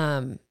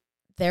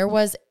 There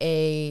was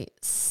a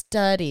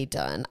study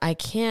done. I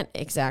can't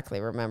exactly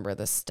remember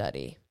the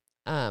study,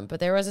 but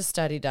there was a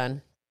study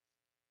done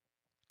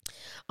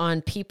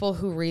on people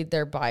who read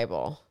their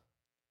Bible,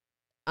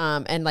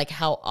 and like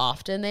how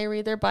often they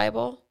read their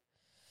Bible.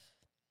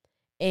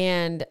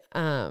 And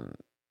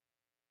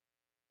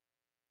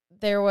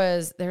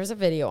there's a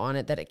video on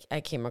it that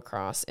I came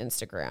across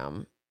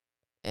Instagram,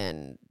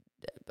 and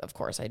of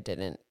course I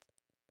didn't,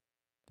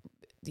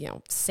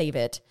 save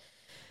it.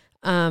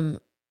 But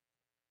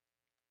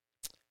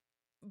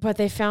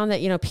they found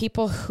that,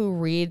 people who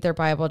read their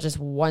Bible just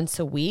once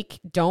a week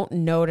don't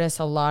notice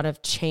a lot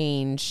of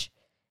change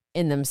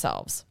in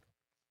themselves.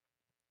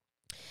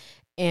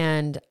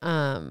 And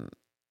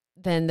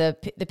then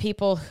the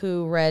people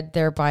who read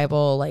their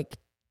Bible like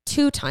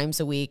 2 times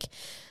a week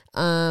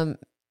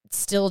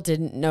still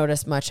didn't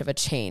notice much of a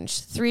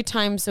change. 3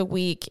 times a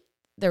week,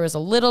 there was a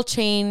little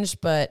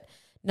change, but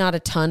not a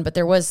ton, but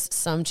there was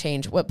some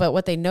change. But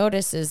what they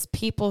noticed is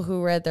people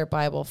who read their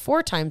Bible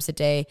 4 times a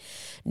day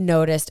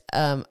noticed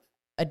a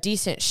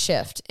decent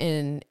shift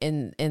in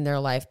their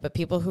life. But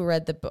people who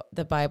read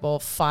the Bible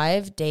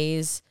 5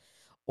 days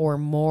or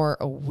more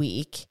a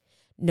week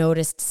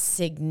noticed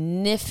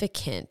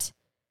significant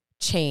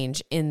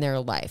change in their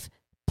life,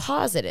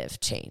 positive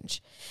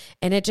change.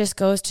 And it just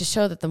goes to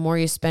show that the more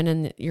you spend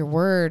in your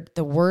word,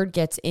 the word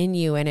gets in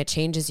you and it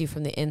changes you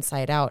from the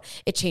inside out.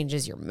 It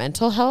changes your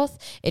mental health.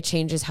 It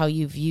changes how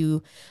you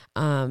view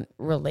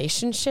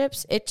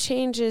relationships. It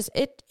changes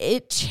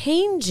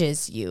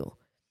you.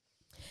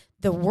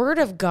 The word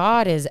of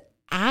God is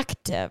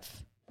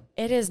active.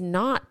 It is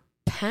not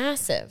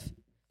passive.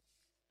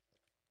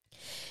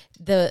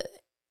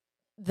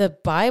 The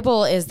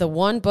Bible is the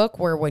one book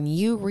where when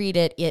you read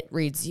it, it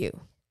reads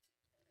you.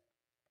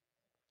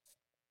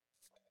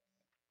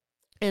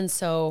 And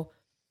so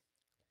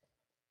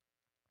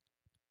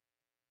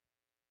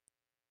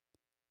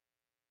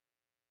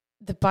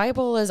the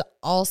Bible is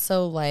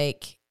also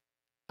like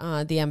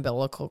the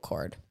umbilical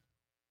cord,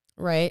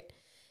 right?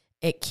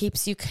 It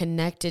keeps you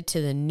connected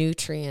to the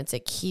nutrients.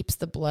 It keeps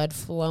the blood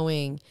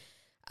flowing.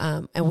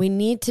 And we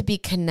need to be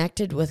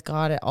connected with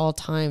God at all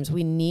times.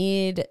 We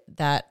need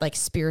that like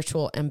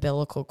spiritual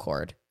umbilical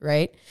cord,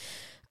 right?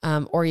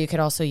 Or you could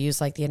also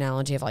use like the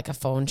analogy of like a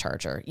phone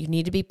charger. You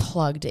need to be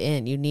plugged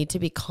in. You need to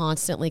be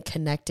constantly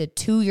connected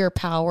to your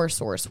power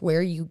source,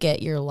 where you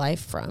get your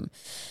life from.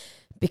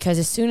 Because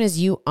as soon as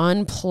you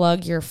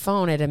unplug your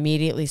phone, it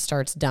immediately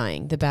starts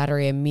dying. The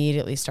battery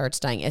immediately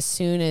starts dying. As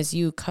soon as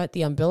you cut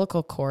the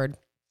umbilical cord,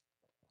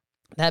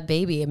 that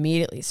baby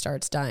immediately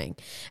starts dying.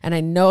 And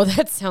I know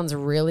that sounds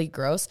really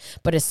gross,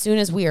 but as soon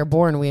as we are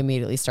born, we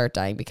immediately start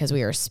dying because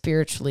we are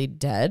spiritually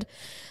dead.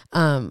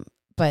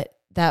 But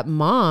that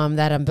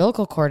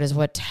umbilical cord is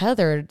what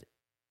tethered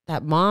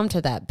that mom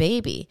to that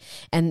baby.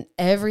 And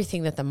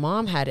everything that the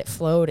mom had, it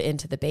flowed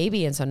into the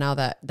baby. And so now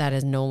that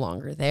is no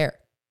longer there.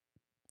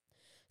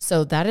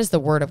 So that is the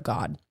word of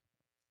God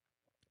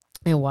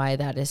and why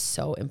that is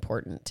so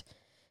important.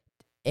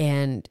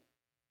 And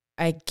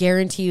I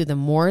guarantee you, the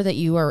more that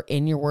you are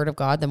in your word of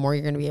God, the more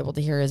you're going to be able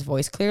to hear his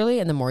voice clearly,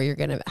 and the more you're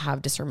going to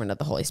have discernment of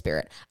the Holy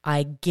Spirit.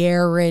 I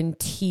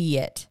guarantee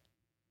it.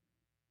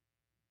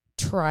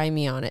 Try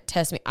me on it.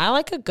 Test me. I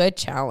like a good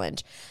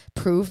challenge.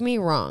 Prove me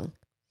wrong.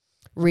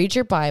 Read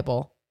your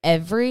Bible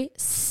every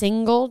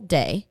single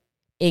day,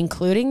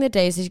 including the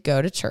days that you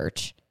go to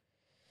church,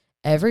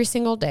 every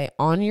single day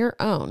on your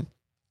own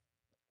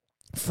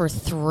for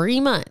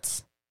 3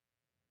 months,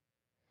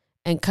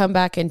 and come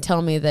back and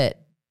tell me that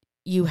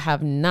you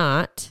have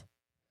not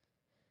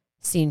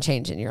seen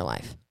change in your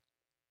life.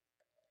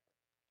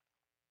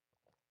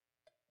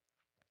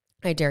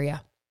 I dare you.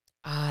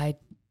 I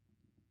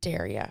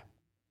dare you.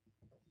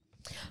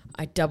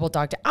 I double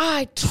dog dare.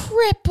 I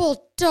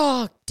triple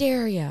dog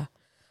dare you.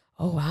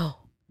 Oh, wow.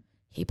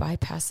 He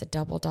bypassed the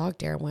double dog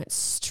dare and went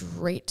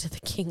straight to the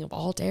king of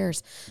all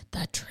dares,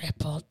 the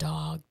triple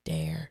dog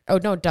dare.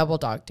 Oh, no, double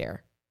dog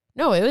dare.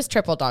 No, it was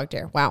triple dog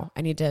dare. Wow.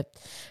 I need to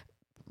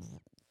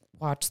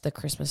watch the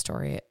Christmas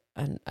Story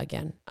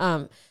again.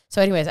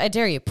 So anyways, I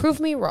dare you. Prove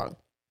me wrong.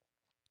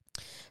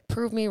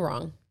 Prove me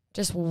wrong.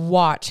 Just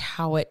watch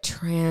how it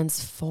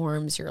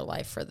transforms your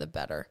life for the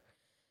better.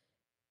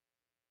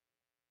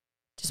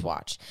 Just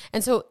watch.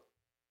 And so,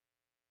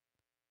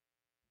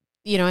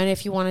 and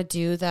if you want to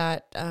do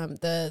that,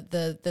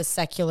 the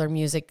secular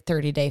music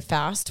 30-day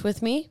fast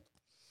with me,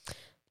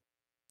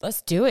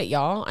 let's do it,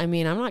 y'all. I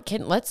mean, I'm not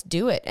kidding. Let's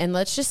do it. And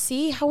let's just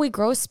see how we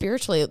grow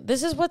spiritually.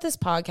 This is what this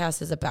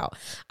podcast is about.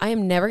 I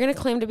am never going to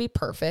claim to be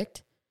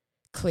perfect,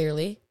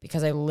 clearly,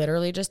 because I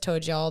literally just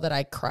told y'all that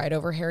I cried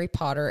over Harry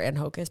Potter and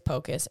Hocus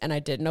Pocus, and I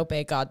didn't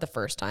obey God the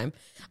first time.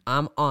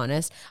 I'm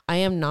honest. I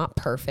am not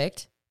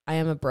perfect. I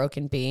am a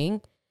broken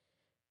being.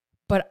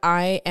 but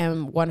I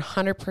am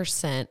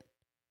 100%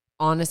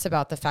 honest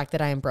about the fact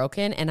that I am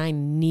broken and I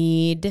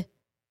need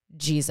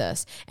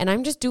Jesus. And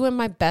I'm just doing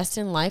my best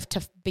in life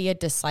to be a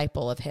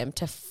disciple of him,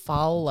 to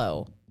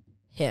follow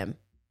him.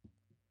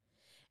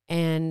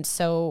 And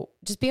so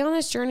just be on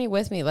this journey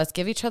with me. Let's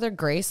give each other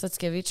grace. Let's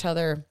give each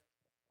other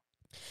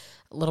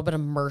a little bit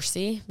of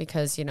mercy,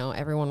 because, you know,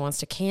 everyone wants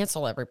to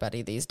cancel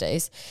everybody these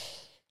days.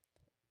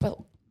 But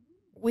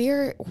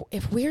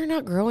if we're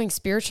not growing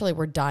spiritually,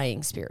 we're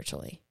dying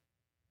spiritually.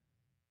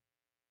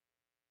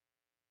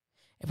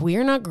 If we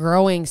are not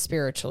growing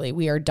spiritually,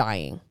 we are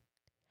dying.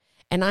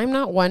 And I'm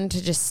not one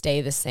to just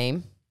stay the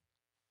same.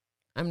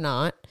 I'm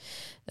not.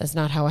 That's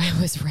not how I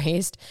was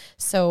raised.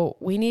 So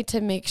we need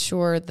to make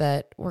sure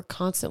that we're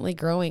constantly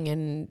growing.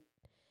 And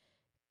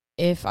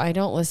if I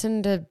don't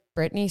listen to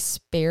Britney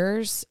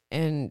Spears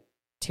and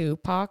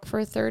Tupac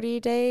for 30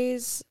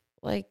 days,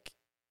 but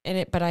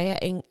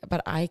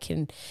I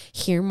can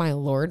hear my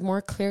Lord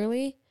more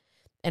clearly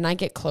and I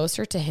get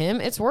closer to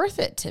him, it's worth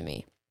it to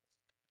me.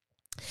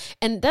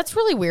 And that's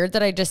really weird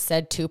that I just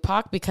said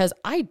Tupac, because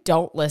I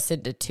don't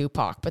listen to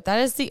Tupac, but that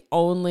is the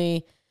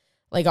only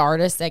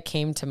artist that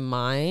came to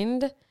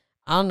mind.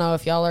 I don't know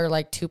if y'all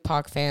are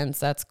Tupac fans.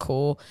 That's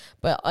cool.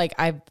 But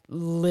I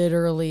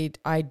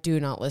do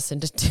not listen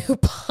to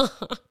Tupac.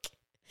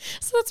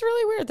 So it's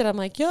really weird that I'm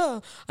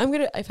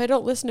if I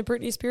don't listen to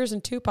Britney Spears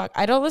and Tupac,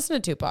 I don't listen to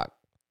Tupac.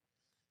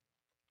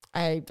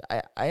 I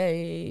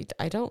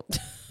don't.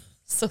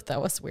 So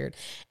that was weird.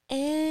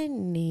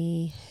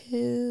 Anywho.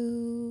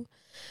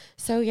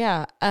 So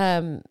yeah,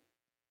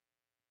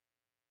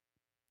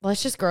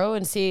 let's just grow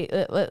and see.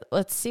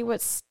 Let's see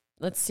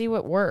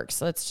what works.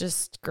 Let's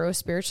just grow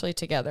spiritually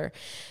together.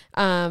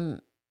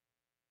 And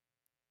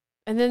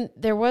then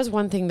there was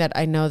one thing that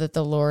I know that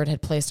the Lord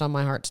had placed on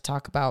my heart to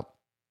talk about.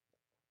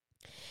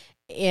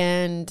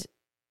 And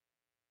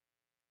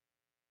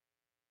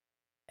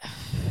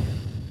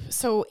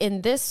so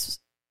in this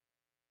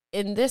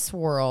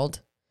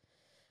world,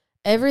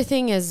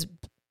 everything is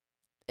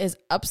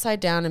upside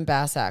down and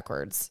bass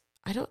backwards.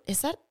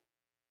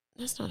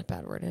 That's not a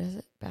bad word, is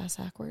it? Bass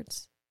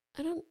backwards?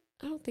 I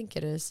don't think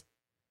it is.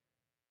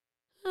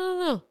 I don't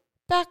know.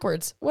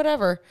 Backwards,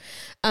 whatever.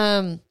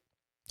 But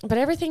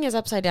everything is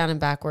upside down and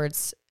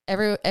backwards.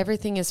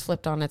 Everything is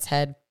flipped on its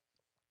head.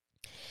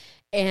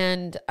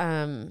 And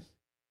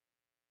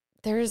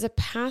there is a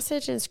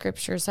passage in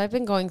Scripture. So I've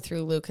been going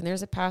through Luke, and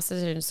there's a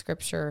passage in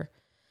Scripture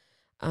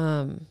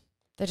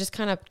that just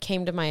kind of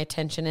came to my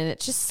attention, and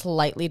it's just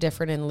slightly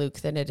different in Luke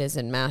than it is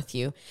in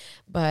Matthew.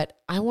 But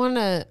I want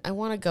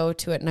to go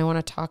to it, and I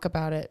want to talk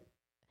about it.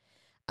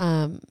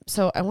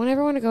 So I want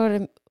everyone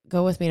to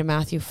go with me to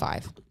Matthew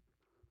 5.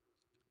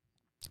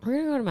 We're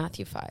going to go to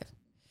Matthew 5.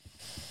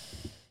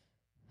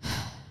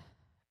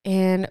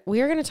 And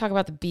we are going to talk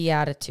about the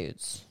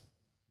Beatitudes.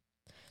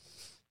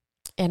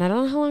 And I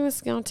don't know how long this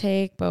is going to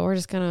take, but we're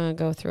just going to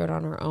go through it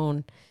on our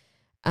own.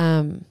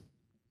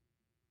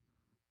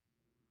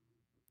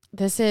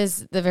 This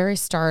is the very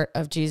start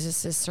of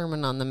Jesus'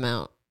 Sermon on the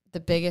Mount, the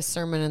biggest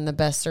sermon and the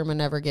best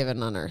sermon ever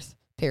given on earth,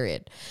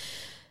 period.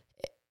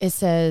 It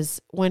says,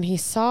 when he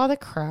saw the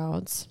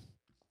crowds,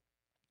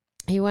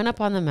 he went up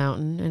on the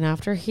mountain, and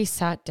after he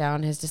sat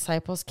down, his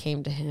disciples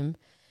came to him.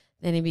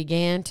 Then he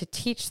began to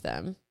teach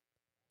them,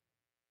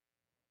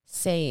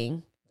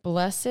 saying,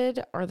 blessed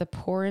are the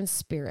poor in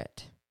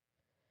spirit,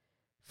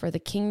 for the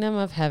kingdom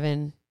of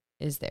heaven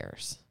is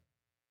theirs.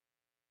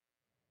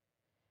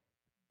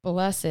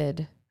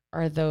 Blessed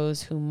are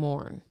those who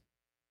mourn,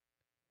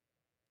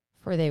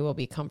 for they will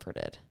be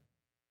comforted.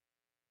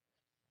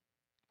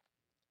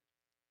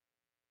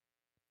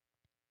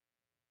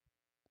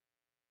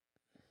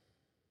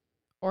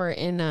 Or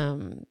in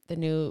the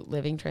New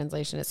Living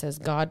Translation, it says,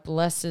 God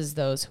blesses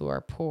those who are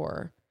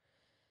poor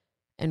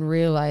and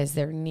realize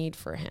their need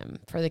for him,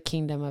 for the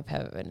kingdom of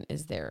heaven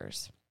is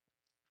theirs.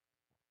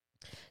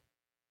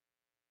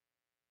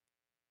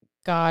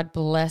 God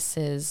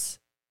blesses,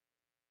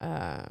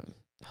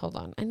 hold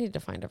on, I need to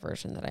find a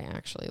version that I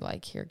actually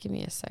like here. Give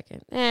me a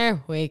second.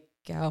 There we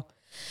go.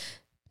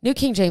 New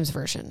King James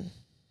Version.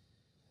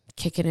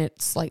 Kicking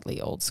it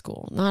slightly old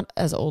school. Not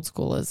as old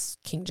school as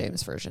King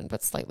James Version,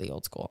 but slightly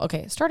old school.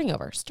 Okay, starting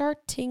over.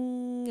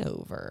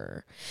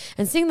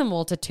 And seeing the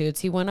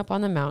multitudes, he went up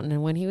on the mountain,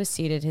 and when he was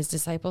seated, his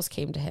disciples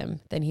came to him.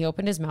 Then he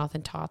opened his mouth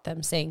and taught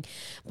them, saying,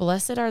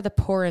 blessed are the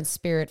poor in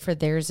spirit, for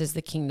theirs is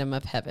the kingdom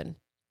of heaven.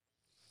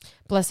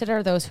 Blessed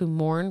are those who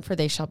mourn, for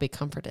they shall be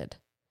comforted.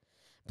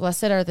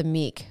 Blessed are the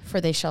meek,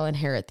 for they shall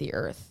inherit the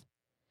earth.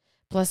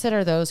 Blessed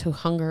are those who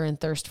hunger and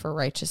thirst for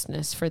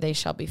righteousness, for they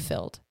shall be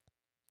filled.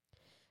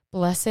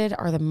 Blessed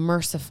are the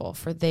merciful,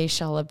 for they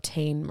shall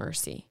obtain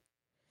mercy.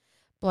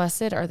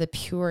 Blessed are the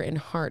pure in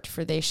heart,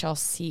 for they shall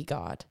see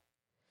God.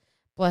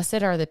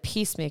 Blessed are the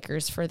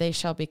peacemakers, for they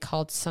shall be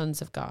called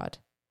sons of God.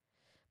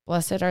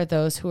 Blessed are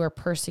those who are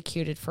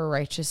persecuted for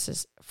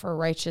righteousness'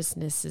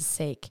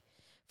 sake,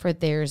 for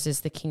theirs is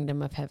the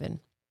kingdom of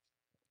heaven.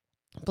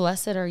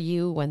 Blessed are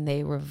you when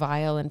they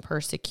revile and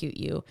persecute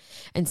you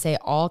and say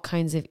all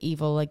kinds of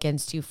evil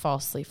against you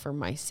falsely for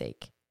my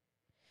sake.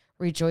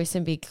 Rejoice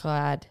and be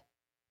glad.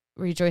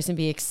 Rejoice and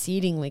be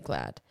exceedingly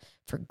glad,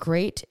 for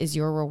great is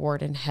your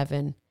reward in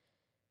heaven,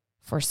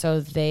 for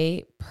so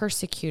they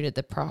persecuted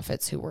the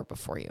prophets who were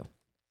before you.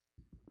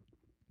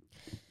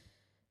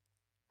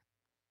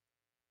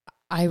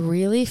 I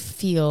really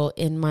feel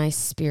in my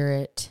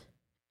spirit,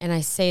 and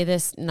I say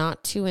this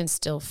not to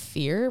instill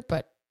fear,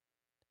 but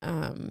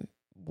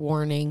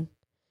warning,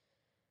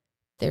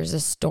 there's a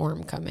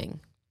storm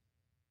coming.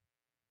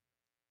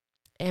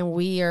 And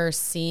we are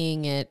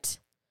seeing it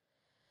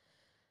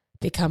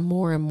become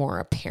more and more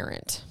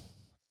apparent.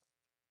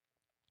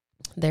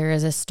 There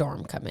is a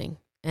storm coming,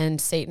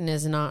 and Satan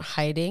is not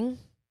hiding.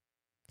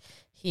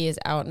 He is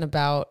out and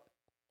about,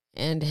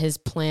 and his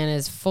plan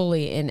is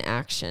fully in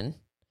action.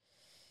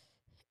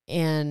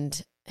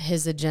 And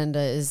his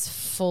agenda is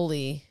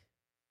fully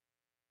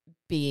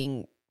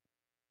being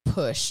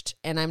pushed.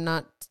 And I'm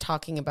not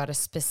talking about a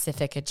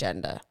specific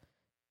agenda.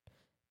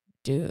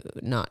 Do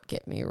not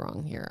get me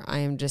wrong here. I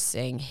am just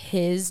saying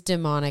his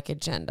demonic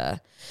agenda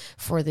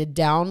for the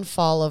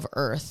downfall of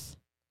earth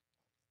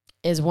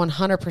is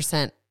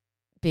 100%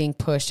 being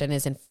pushed and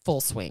is in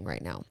full swing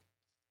right now.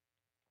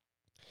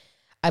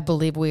 I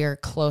believe we are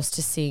close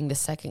to seeing the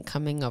second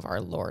coming of our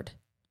Lord.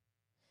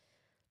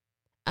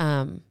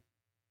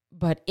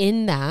 But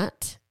in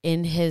that,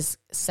 in his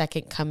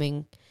second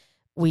coming,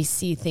 we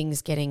see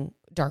things getting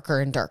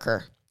darker and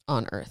darker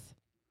on earth.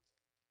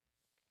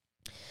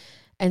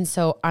 And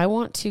so I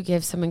want to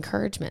give some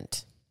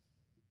encouragement.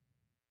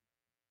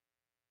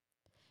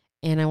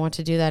 And I want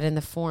to do that in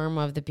the form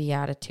of the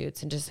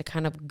Beatitudes and just to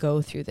kind of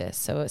go through this.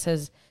 So it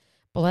says,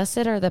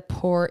 blessed are the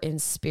poor in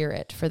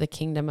spirit, for the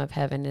kingdom of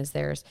heaven is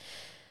theirs.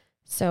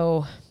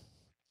 So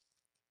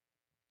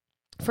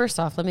first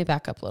off, let me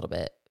back up a little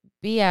bit.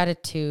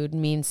 Beatitude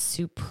means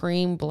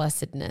supreme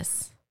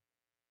blessedness.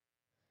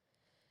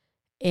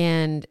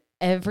 And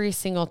every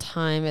single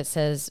time it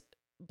says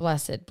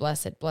blessed,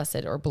 blessed,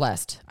 blessed, or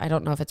blessed. I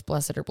don't know if it's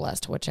blessed or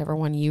blessed, whichever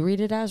one you read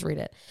it as, read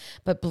it.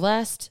 But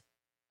blessed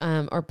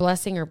or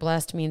blessing or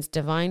blessed means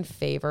divine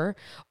favor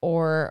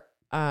or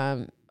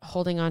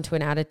holding on to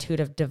an attitude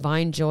of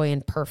divine joy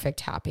and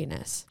perfect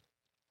happiness.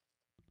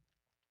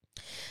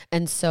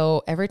 And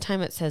so every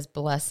time it says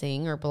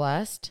blessing or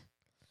blessed,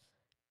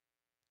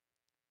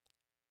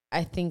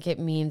 I think it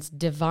means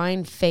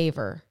divine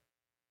favor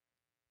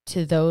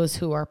to those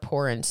who are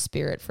poor in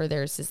spirit, for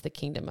theirs is the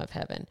kingdom of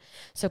heaven.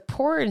 So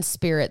poor in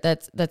spirit,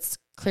 that's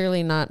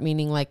clearly not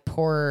meaning like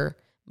poor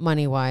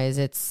money-wise.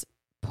 It's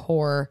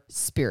poor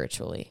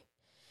spiritually.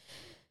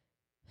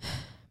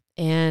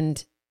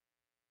 And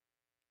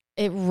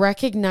it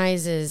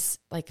recognizes,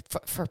 like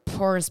for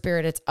poor in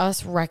spirit, it's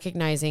us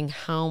recognizing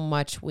how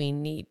much we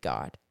need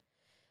God.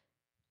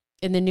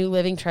 In the New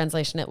Living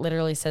Translation, it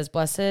literally says,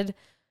 blessed,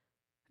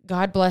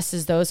 God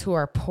blesses those who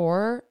are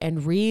poor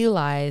and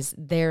realize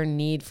their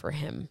need for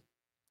him,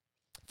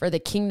 for the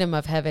kingdom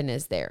of heaven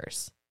is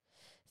theirs.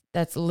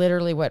 That's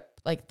literally what,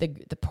 like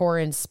the poor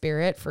in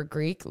spirit for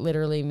Greek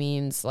literally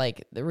means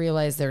like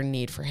realize their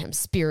need for him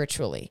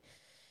spiritually.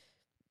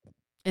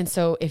 And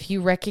so if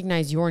you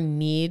recognize your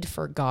need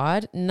for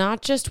God,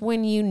 not just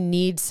when you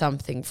need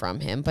something from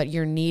him, but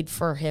your need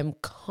for him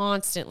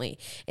constantly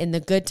in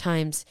the good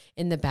times,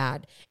 in the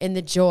bad, in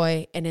the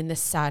joy and in the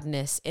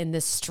sadness, in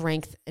the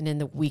strength and in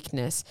the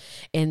weakness,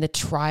 in the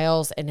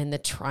trials and in the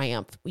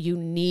triumph, you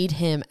need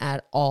him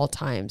at all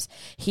times.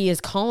 He is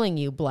calling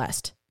you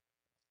blessed.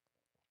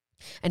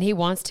 And he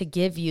wants to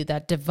give you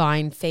that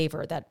divine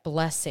favor, that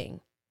blessing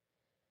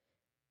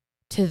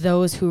to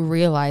those who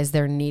realize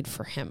their need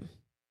for him.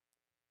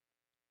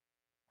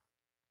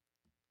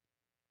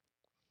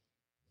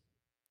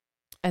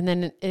 And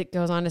then it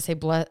goes on to say,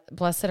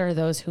 blessed are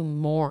those who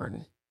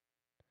mourn,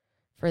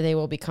 for they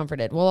will be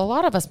comforted. Well, a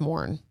lot of us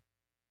mourn.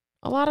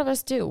 A lot of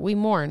us do. We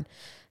mourn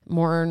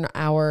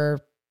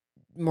the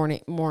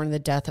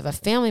death of a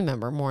family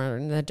member,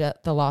 mourn the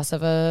loss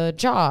of a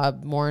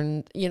job,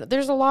 mourn,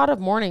 there's a lot of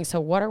mourning. So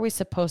what are we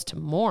supposed to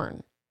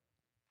mourn?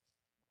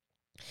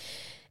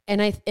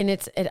 And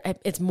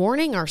it's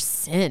mourning our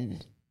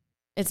sin.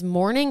 It's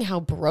mourning how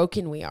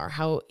broken we are,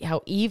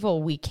 how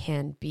evil we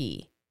can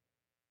be.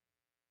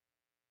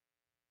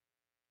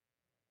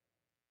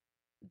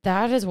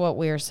 That is what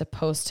we are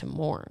supposed to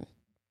mourn,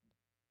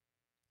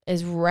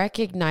 is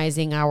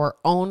recognizing our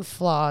own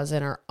flaws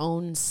and our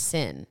own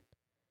sin,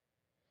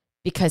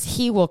 because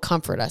he will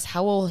comfort us.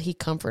 How will he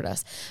comfort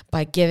us?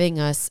 By giving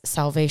us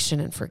salvation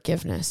and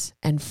forgiveness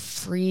and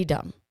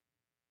freedom.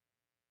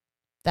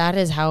 That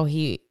is how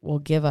he will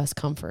give us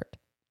comfort.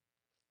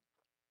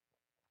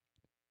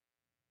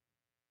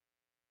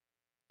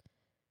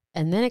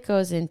 And then it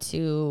goes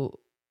into,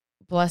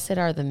 blessed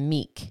are the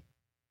meek,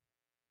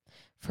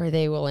 for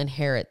they will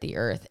inherit the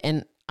earth.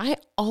 And I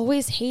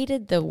always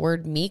hated the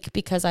word meek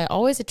because I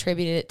always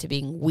attributed it to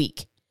being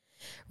weak,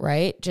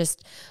 right?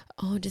 Just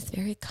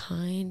very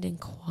kind and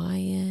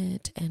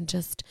quiet and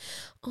just,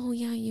 oh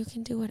yeah, you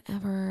can do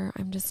whatever.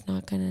 I'm just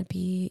not going to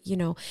be,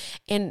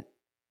 and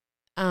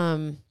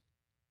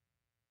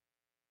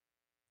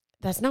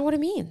that's not what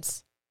it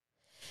means.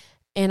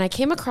 And I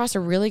came across a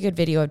really good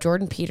video of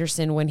Jordan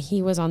Peterson when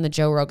he was on the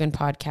Joe Rogan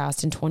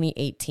podcast in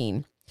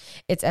 2018.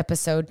 It's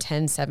episode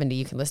 1070.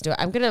 You can listen to it.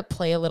 I'm going to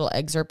play a little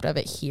excerpt of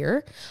it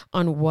here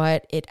on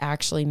what it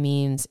actually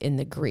means in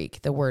the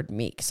Greek, the word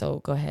meek. So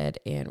go ahead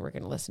and we're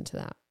going to listen to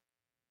that.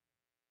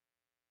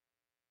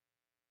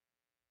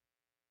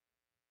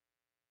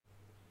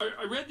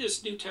 I read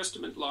this New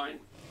Testament line,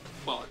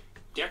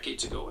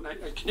 decades ago, and I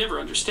could never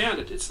understand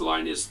it. The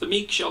line is, the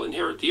meek shall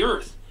inherit the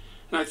earth.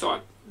 And I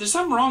thought, there's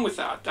something wrong with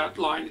that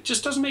line. It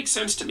just doesn't make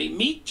sense to me.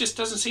 Meek just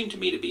doesn't seem to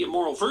me to be a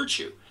moral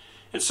virtue.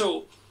 And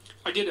so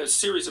I did a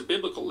series of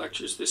biblical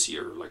lectures this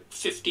year, like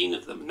 15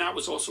 of them, and that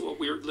was also a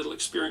weird little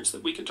experience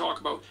that we can talk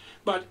about.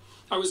 But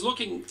I was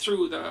looking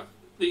through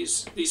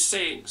these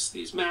sayings,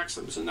 these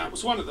maxims, and that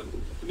was one of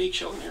them. The meek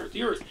shall inherit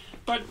the earth.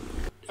 But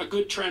a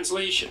good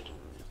translation,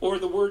 or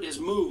the word has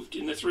moved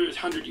in the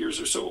 300 years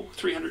or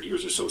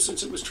so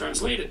since it was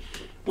translated.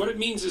 What it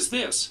means is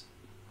this: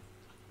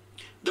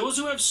 those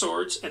who have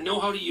swords and know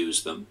how to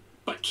use them,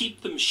 but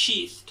keep them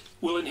sheathed,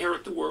 will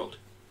inherit the world.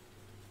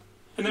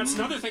 And that's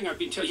another thing I've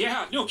been telling.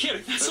 Yeah, no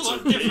kidding. That's a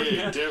lot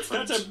different.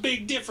 That's a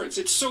big difference.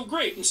 It's so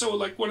great. And so,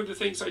 like, one of the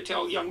things I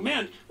tell young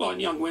men,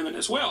 and young women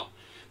as well,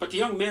 but the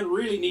young men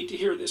really need to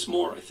hear this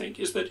more, I think,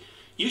 is that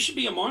you should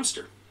be a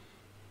monster.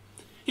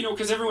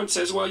 Because everyone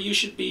says, well, you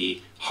should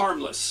be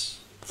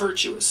harmless,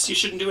 virtuous. You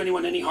shouldn't do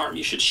anyone any harm.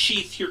 You should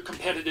sheath your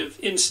competitive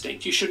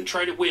instinct. You shouldn't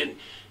try to win.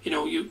 You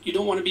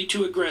don't want to be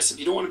too aggressive.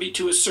 You don't want to be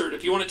too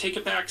assertive. You want to take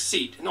a back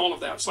seat and all of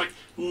that. It's like,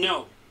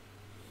 no.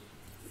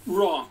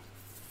 Wrong.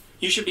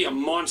 You should be a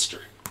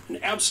monster, an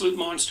absolute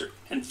monster,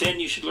 and then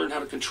you should learn how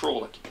to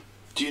control it.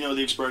 Do you know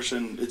the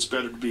expression, it's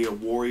better to be a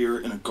warrior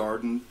in a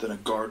garden than a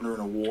gardener in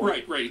a war?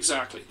 Right,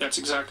 exactly. That's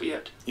exactly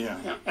it.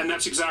 Yeah. And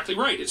that's exactly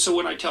right. And so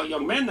when I tell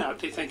young men that,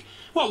 they think,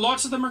 well,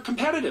 lots of them are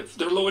competitive.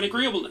 They're low in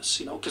agreeableness,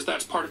 because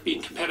that's part of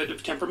being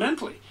competitive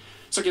temperamentally.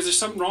 It's like, is there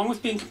something wrong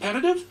with being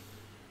competitive?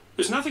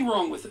 There's nothing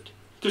wrong with it.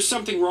 There's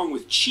something wrong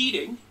with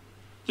cheating.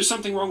 There's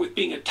something wrong with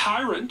being a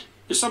tyrant.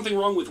 There's something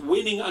wrong with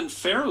winning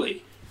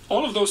unfairly.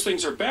 All of those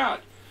things are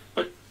bad,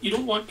 but you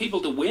don't want people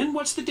to win?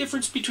 What's the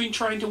difference between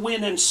trying to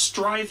win and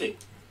striving?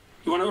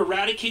 You want to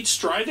eradicate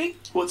striving?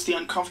 Well, it's the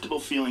uncomfortable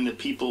feeling that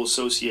people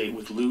associate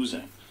with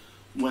losing.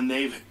 When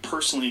they've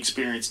personally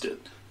experienced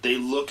it, they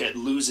look at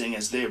losing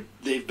as they've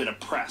been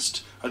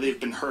oppressed or they've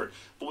been hurt.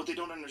 But what they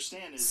don't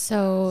understand is...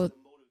 So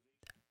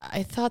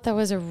I thought that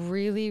was a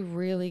really,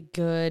 really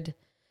good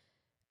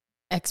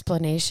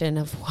explanation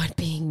of what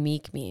being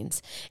meek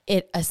means.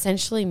 It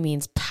essentially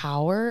means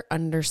power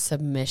under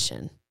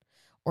submission,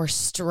 or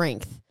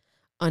strength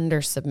under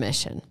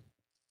submission.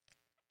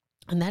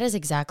 And that is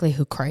exactly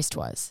who Christ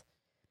was.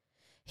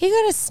 He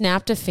could have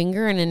snapped a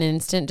finger in an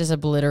instant, just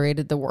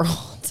obliterated the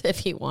world if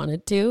he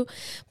wanted to,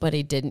 but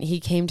he didn't.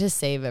 He came to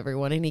save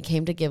everyone, and he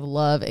came to give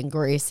love and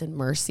grace and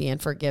mercy and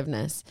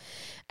forgiveness.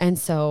 And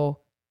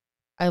so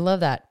I love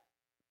that.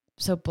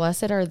 So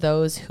blessed are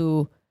those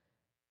who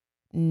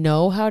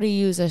know how to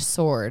use a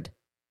sword,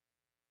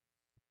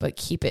 but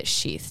keep it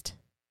sheathed.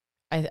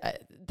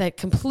 That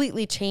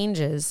completely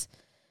changes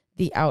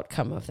the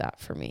outcome of that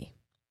for me.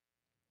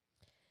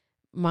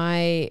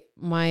 My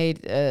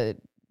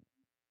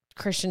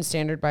Christian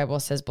Standard Bible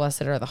says,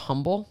 blessed are the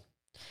humble.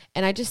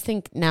 And I just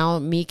think now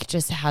meek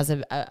just has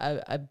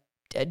a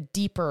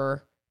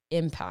deeper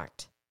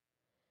impact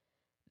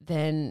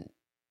than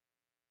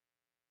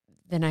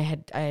I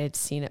had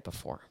seen it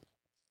before.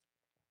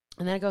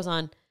 And then it goes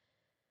on,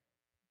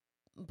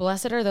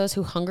 blessed are those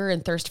who hunger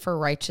and thirst for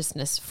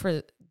righteousness,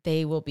 for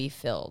they will be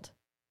filled.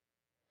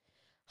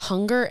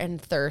 Hunger and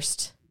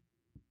thirst,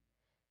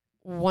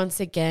 once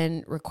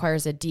again,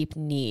 requires a deep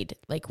need.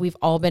 Like, we've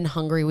all been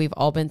hungry. We've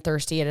all been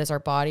thirsty. It is our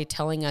body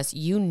telling us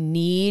you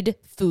need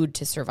food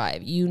to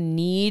survive. You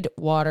need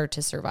water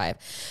to survive.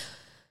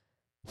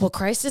 Well,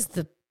 Christ is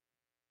the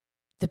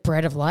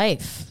bread of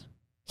life.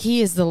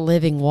 He is the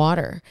living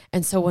water.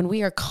 And so when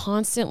we are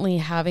constantly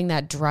having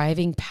that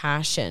driving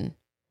passion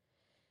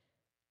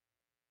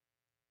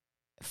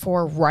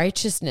for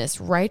righteousness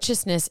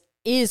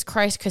is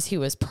Christ because he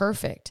was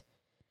perfect.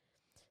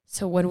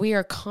 So when we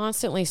are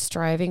constantly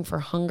striving for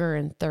hunger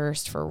and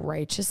thirst for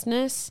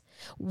righteousness,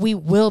 we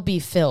will be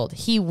filled.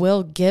 He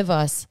will give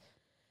us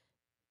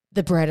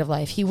the bread of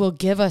life. He will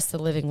give us the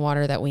living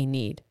water that we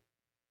need.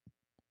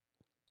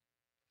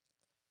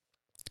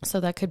 So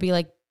that could be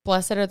like,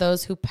 blessed are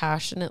those who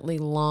passionately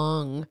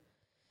long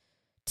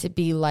to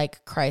be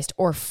like Christ,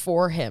 or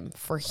for him,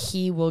 for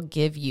he will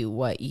give you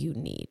what you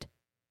need.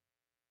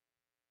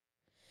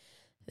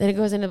 Then it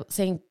goes into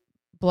saying,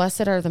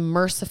 blessed are the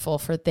merciful,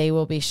 for they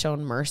will be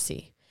shown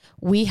mercy.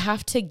 We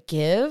have to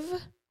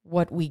give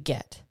what we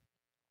get.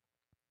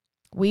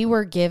 We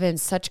were given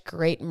such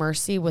great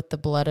mercy with the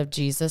blood of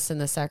Jesus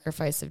and the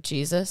sacrifice of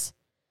Jesus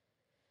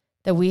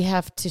that we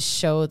have to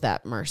show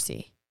that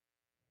mercy.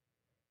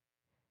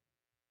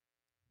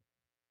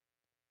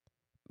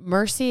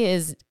 Mercy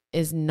is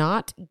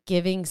not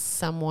giving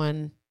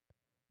someone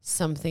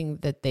something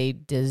that they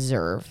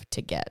deserve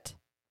to get.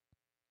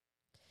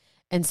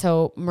 And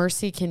so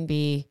mercy can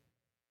be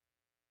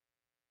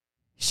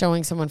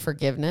showing someone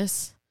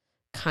forgiveness,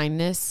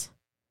 kindness,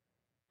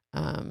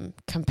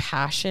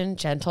 compassion,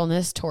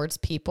 gentleness towards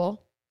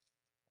people,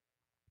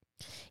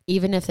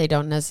 even if they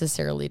don't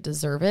necessarily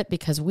deserve it,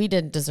 because we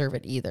didn't deserve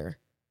it either.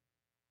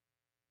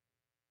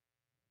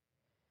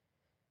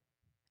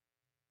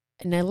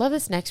 And I love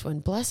this next one.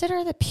 Blessed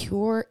are the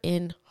pure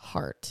in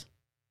heart,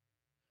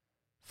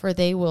 for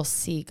they will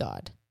see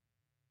God.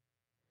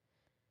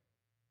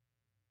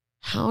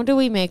 How do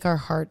we make our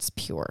hearts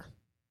pure?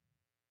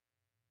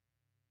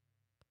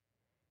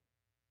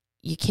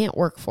 You can't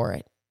work for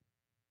it.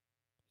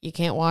 You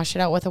can't wash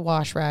it out with a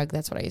wash rag.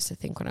 That's what I used to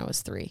think when I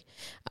was 3.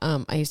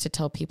 I used to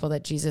tell people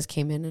that Jesus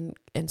came in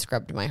and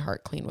scrubbed my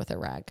heart clean with a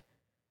rag.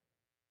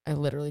 I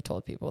literally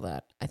told people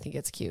that. I think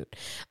it's cute.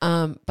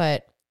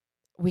 But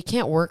we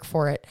can't work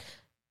for it.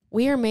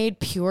 We are made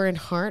pure in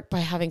heart by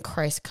having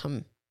Christ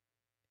come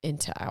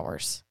into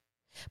ours,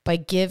 by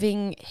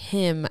giving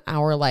him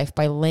our life,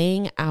 by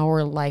laying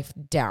our life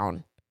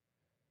down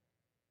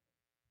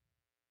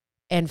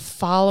and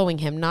following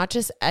him, not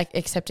just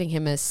accepting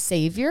him as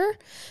Savior,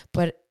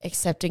 but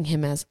accepting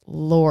him as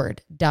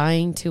Lord,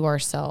 dying to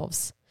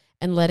ourselves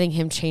and letting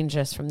him change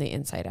us from the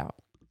inside out.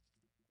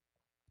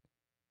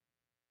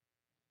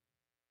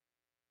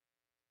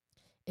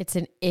 It's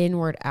an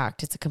inward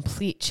act. It's a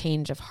complete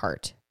change of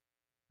heart.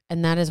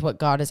 And that is what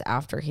God is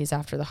after. He's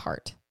after the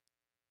heart.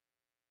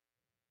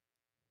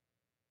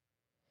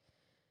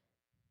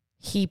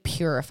 He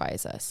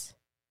purifies us.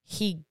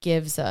 He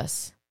gives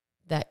us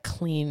that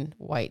clean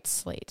white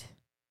slate.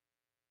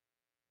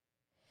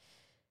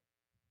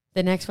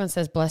 The next one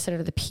says, blessed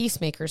are the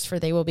peacemakers, for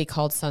they will be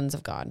called sons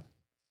of God.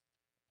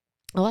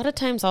 A lot of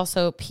times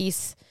also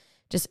peace,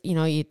 just,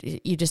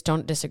 you just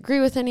don't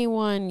disagree with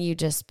anyone. You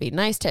just be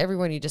nice to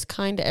everyone. You just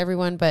kind to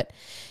everyone. But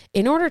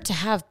in order to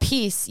have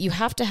peace, you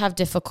have to have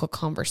difficult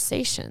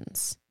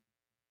conversations.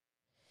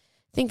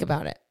 Think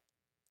about it.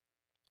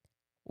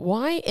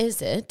 Why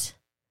is it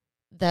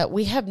that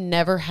we have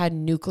never had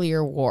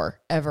nuclear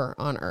war ever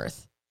on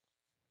Earth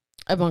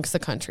amongst the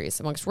countries,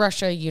 amongst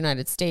Russia,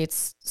 United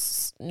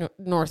States,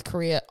 North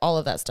Korea, all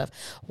of that stuff?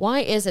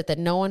 Why is it that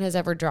no one has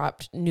ever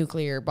dropped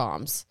nuclear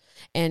bombs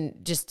and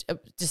just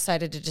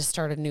decided to just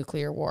start a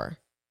nuclear war?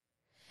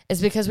 It's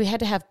because we had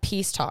to have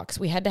peace talks.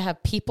 We had to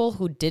have people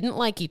who didn't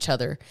like each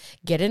other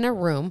get in a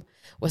room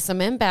with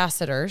some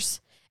ambassadors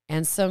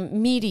and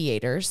some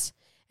mediators,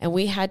 and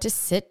we had to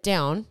sit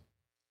down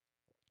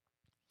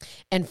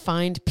and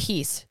find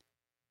peace.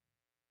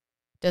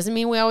 Doesn't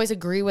mean we always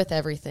agree with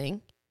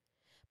everything,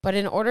 but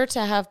in order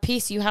to have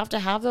peace, you have to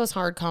have those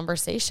hard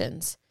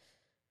conversations.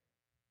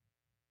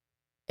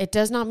 It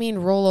does not mean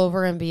roll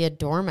over and be a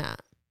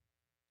doormat.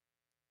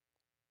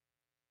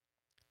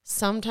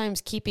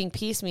 Sometimes keeping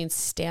peace means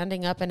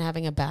standing up and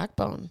having a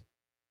backbone.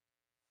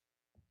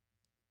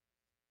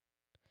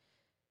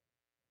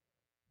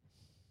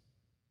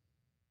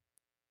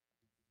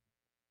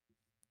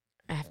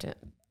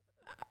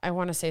 I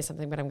want to say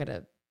something, but I'm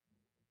going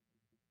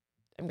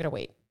to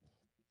wait.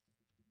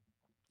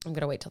 I'm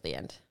going to wait till the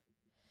end.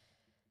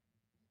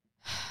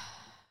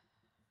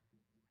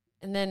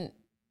 And then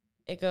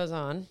it goes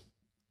on.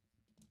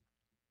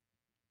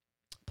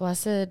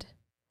 Blessed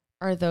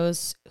are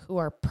those who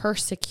are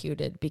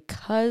persecuted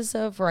because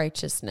of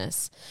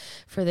righteousness,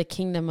 for the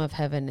kingdom of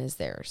heaven is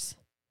theirs.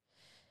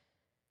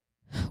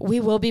 We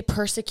will be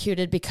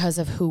persecuted because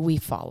of who we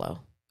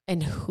follow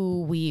and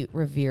who we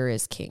revere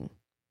as king.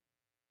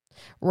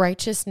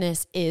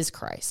 Righteousness is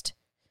Christ.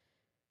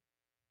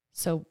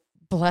 So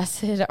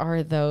blessed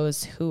are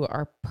those who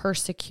are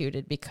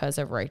persecuted because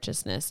of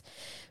righteousness,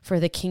 for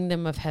the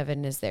kingdom of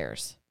heaven is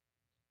theirs.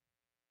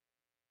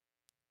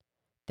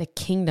 The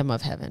kingdom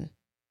of heaven.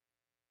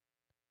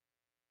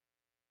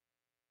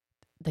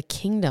 The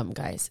kingdom,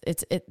 guys.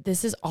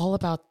 This is all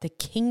about the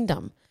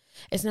kingdom.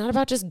 It's not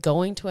about just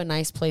going to a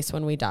nice place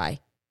when we die.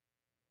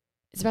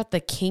 It's about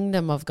the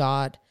kingdom of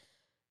God.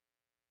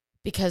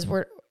 Because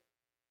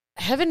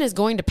heaven is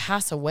going to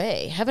pass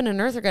away. Heaven and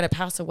earth are going to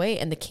pass away,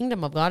 and the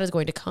kingdom of God is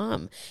going to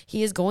come.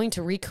 He is going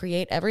to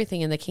recreate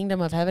everything, and the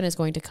kingdom of heaven is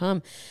going to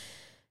come.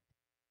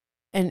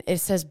 And it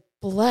says,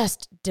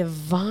 blessed,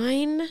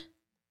 divine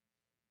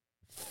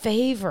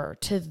favor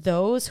to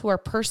those who are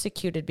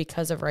persecuted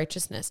because of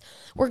righteousness.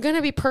 We're going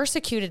to be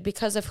persecuted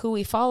because of who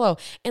we follow.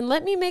 And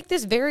let me make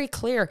this very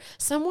clear.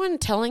 Someone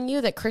telling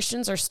you that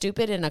Christians are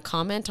stupid in a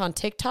comment on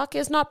TikTok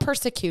is not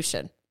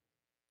persecution.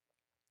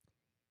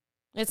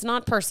 It's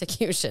not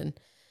persecution.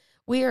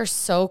 We are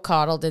so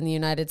coddled in the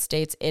United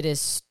States. It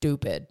is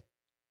stupid.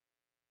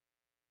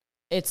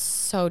 It's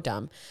so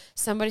dumb.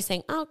 Somebody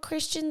saying, oh,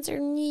 Christians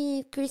are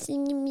me.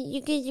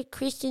 You guys are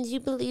Christians. You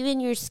believe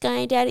in your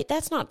sky daddy.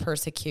 That's not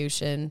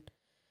persecution.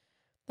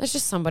 That's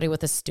just somebody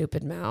with a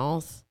stupid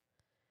mouth.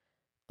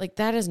 Like,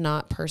 that is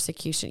not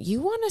persecution.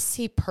 You want to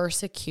see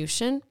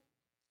persecution?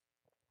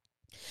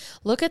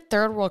 Look at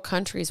third world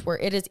countries where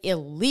it is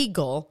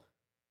illegal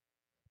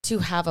to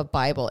have a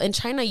Bible. In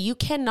China, you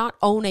cannot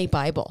own a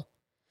Bible.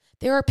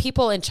 There are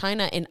people in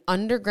China in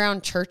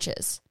underground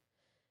churches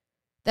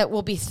that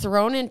will be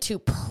thrown into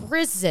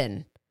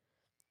prison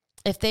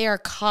if they are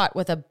caught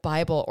with a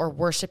Bible or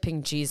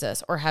worshiping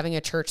Jesus or having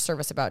a church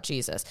service about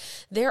Jesus.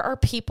 There are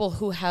people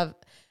who have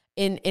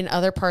in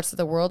other parts of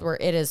the world where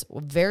it is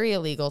very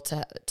illegal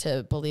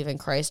to believe in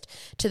Christ,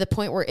 to the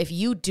point where if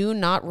you do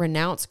not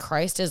renounce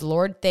Christ as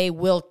Lord, they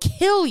will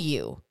kill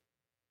you.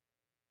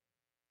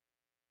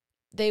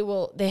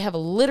 They have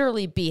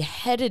literally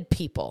beheaded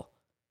people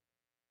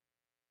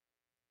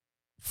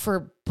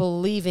for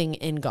believing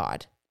in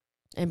God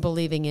and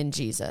believing in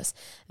Jesus.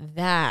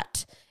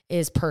 That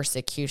is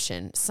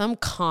persecution. Some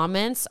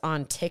comments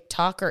on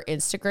TikTok or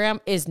Instagram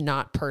is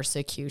not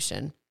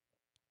persecution.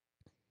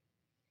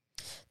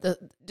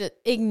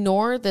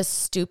 Ignore the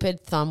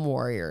stupid thumb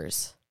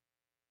warriors,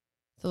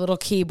 the little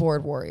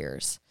keyboard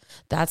warriors.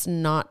 That's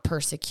not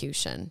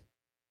persecution.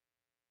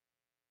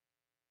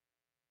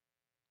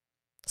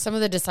 Some of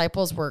the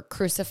disciples were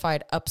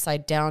crucified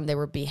upside down. They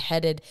were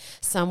beheaded.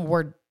 Some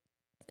were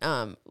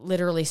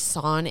literally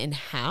sawn in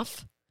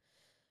half.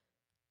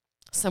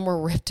 Some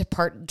were ripped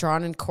apart,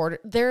 drawn and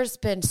quartered. There's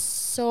been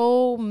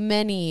so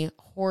many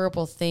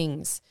horrible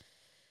things,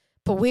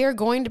 but we are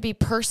going to be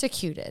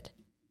persecuted.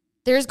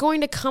 There's going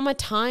to come a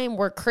time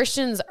where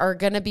Christians are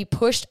going to be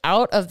pushed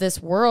out of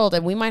this world,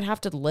 and we might have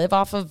to live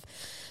off of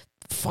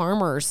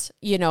farmers,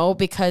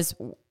 because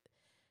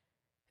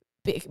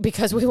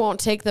we won't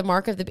take the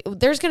mark of the.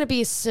 There's going to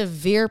be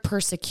severe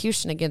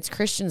persecution against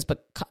Christians,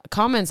 but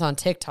comments on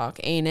TikTok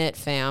ain't it,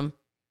 fam.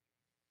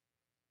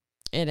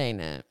 It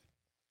ain't it.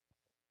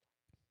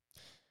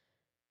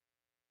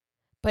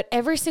 But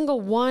every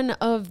single one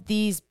of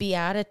these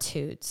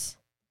Beatitudes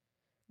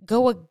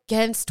go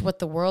against what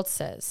the world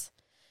says.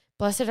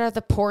 Blessed are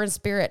the poor in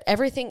spirit.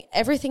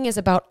 Everything is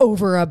about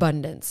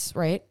overabundance,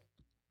 right?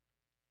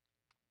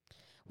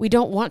 We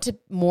don't want to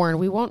mourn.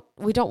 We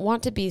don't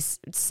want to be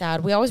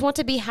sad. We always want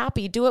to be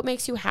happy. Do what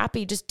makes you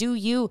happy. Just do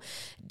you.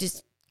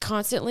 Just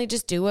constantly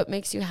just do what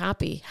makes you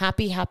happy.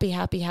 Happy, happy,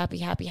 happy, happy,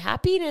 happy.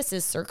 Happiness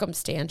is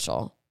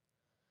circumstantial.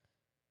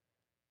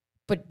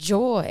 But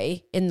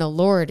joy in the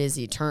Lord is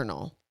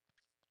eternal.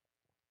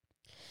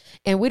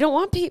 And we don't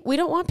want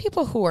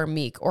people who are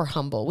meek or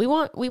humble. We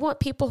want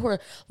people who are,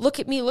 look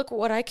at me, look at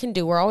what I can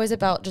do. We're always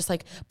about just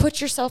like put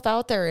yourself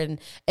out there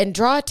and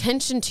draw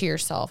attention to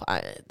yourself.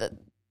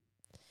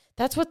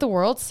 That's what the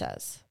world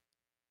says.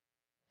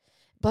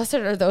 Blessed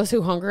are those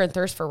who hunger and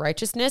thirst for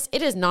righteousness.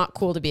 It is not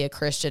cool to be a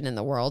Christian in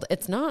the world.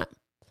 It's not.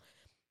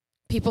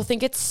 People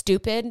think it's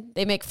stupid.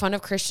 They make fun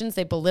of Christians.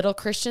 They belittle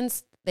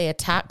Christians. They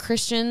attack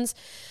Christians.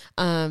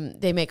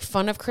 They make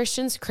fun of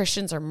Christians.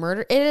 Christians are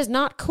murdered. It is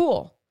not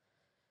cool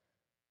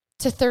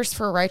to thirst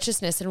for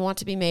righteousness and want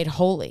to be made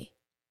holy,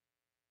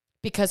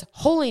 because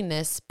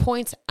holiness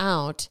points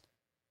out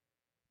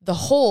the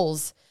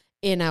holes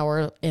in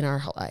our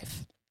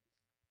life.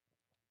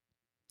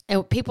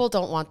 And people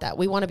don't want that.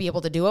 We want to be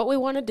able to do what we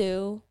want to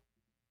do,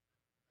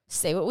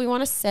 say what we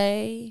want to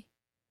say,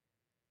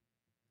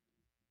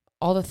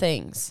 all the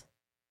things.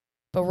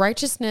 But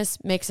righteousness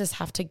makes us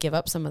have to give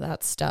up some of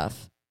that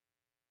stuff.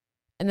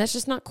 And that's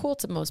just not cool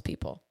to most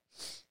people.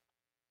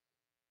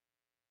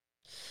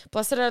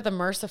 Blessed are the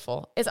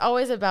merciful. It's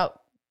always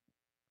about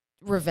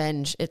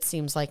revenge, it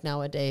seems like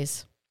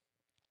nowadays.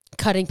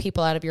 Cutting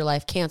people out of your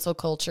life, cancel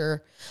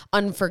culture,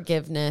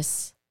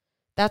 unforgiveness.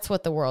 That's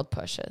what the world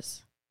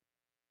pushes.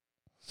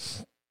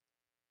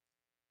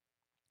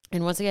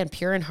 And once again,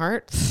 pure in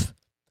heart,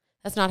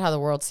 that's not how the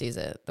world sees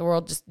it. The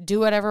world just do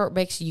whatever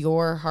makes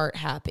your heart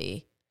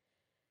happy.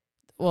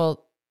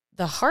 Well,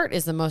 the heart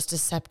is the most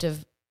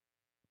deceptive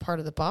part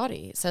of the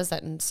body. It says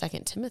that in 2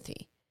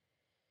 Timothy.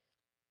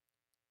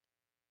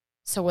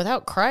 So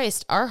without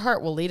Christ, our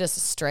heart will lead us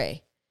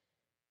astray.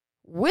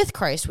 With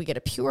Christ, we get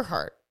a pure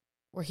heart,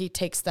 where he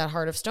takes that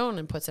heart of stone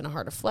and puts in a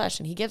heart of flesh,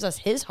 and he gives us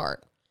his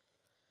heart.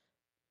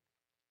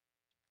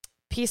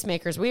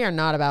 Peacemakers, we are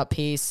not about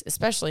peace,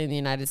 especially in the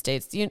United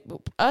States.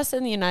 Us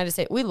in the United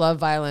States, we love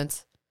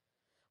violence.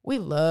 We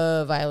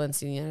love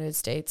violence in the United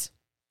States.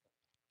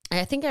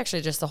 I think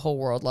actually just the whole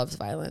world loves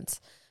violence.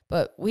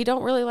 But we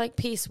don't really like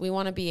peace. We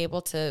want to be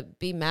able to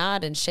be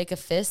mad and shake a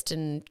fist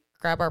and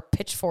grab our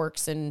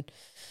pitchforks and,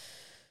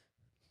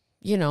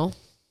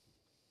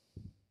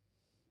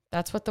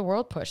 that's what the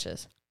world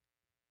pushes.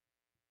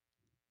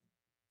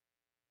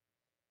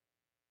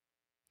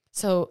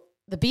 So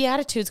the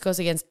Beatitudes goes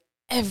against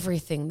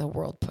everything the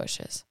world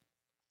pushes.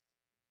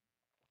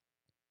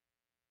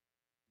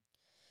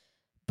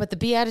 But the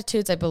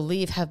Beatitudes, I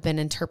believe, have been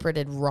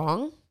interpreted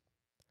wrong,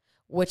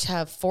 which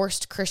have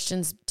forced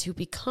Christians to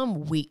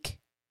become weak.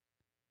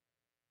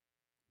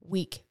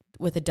 Weak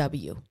with a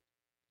W.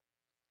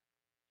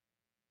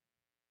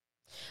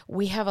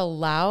 We have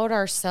allowed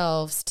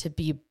ourselves to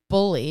be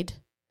bullied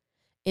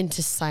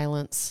into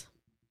silence.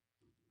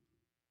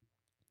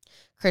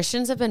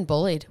 Christians have been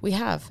bullied. We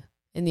have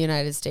in the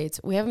United States.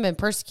 We haven't been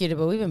persecuted,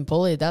 but we've been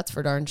bullied. That's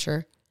for darn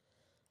sure.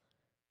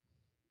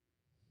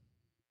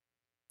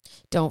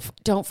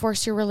 Don't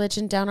force your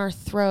religion down our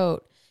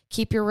throat.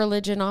 Keep your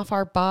religion off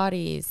our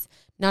bodies.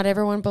 Not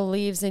everyone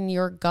believes in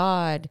your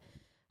God.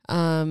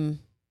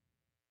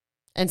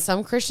 And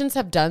some Christians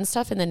have done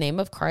stuff in the name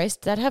of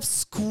Christ that have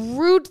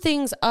screwed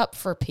things up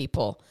for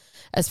people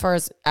as far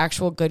as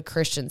actual good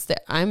Christians.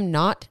 That I'm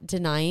not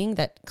denying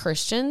that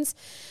Christians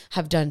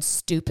have done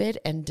stupid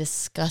and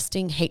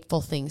disgusting, hateful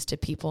things to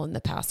people in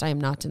the past. I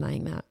am not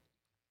denying that.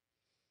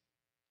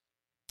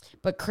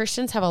 But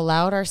Christians have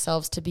allowed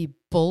ourselves to be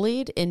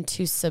bullied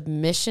into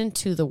submission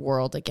to the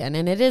world again.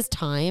 And it is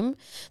time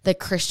that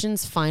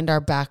Christians find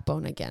our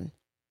backbone again.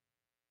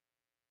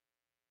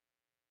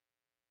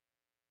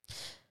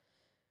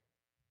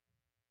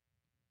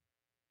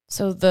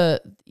 So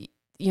the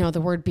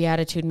word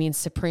beatitude means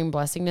supreme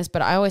blessingness,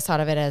 but I always thought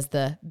of it as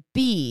the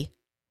be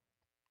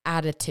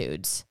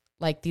attitudes.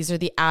 Like these are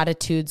the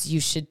attitudes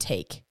you should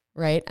take,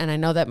 right? And I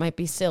know that might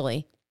be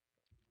silly,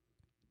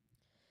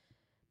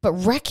 but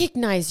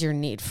recognize your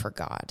need for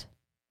God.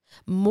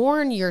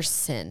 Mourn your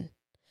sin.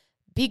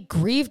 Be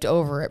grieved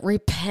over it.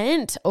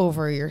 Repent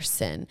over your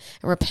sin.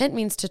 And repent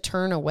means to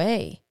turn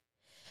away.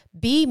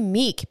 Be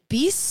meek.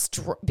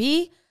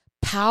 Be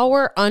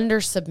power under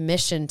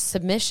submission.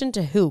 Submission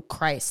to who?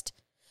 Christ.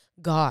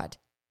 God.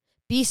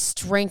 Be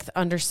strength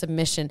under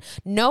submission.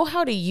 Know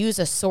how to use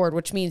a sword,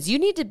 which means you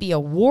need to be a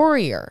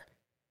warrior.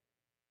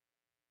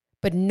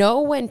 But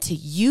know when to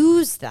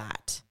use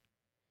that.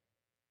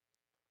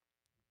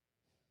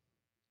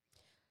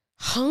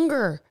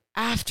 Hunger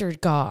after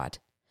God.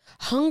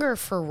 Hunger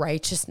for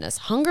righteousness.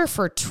 Hunger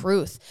for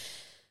truth.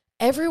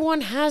 Everyone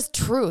has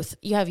truth.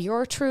 You have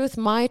your truth,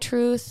 my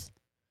truth.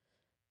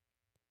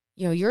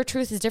 Your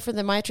truth is different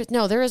than my truth.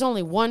 No, there is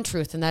only one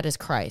truth, and that is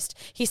Christ.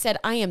 He said,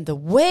 I am the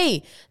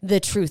way,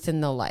 the truth,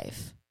 and the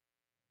life.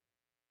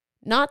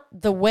 Not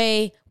the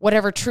way,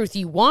 whatever truth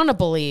you want to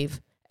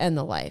believe, and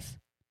the life.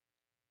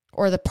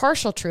 Or the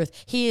partial truth.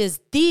 He is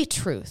the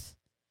truth.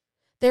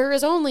 There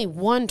is only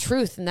one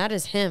truth, and that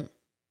is him.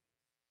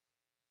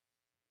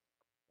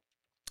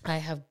 I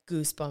have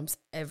goosebumps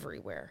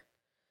everywhere.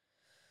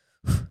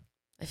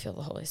 I feel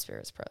the Holy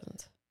Spirit's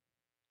presence.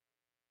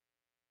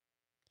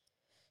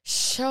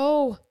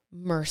 Show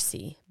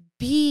mercy.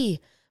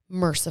 Be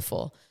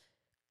merciful.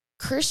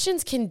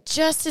 Christians can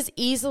just as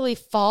easily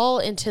fall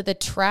into the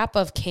trap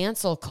of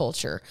cancel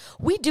culture.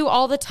 We do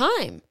all the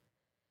time.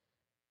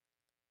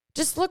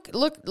 Just look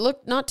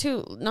not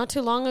too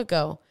long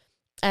ago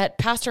at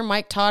Pastor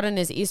Mike Todd in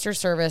his Easter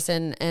service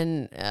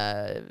and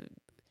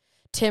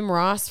Tim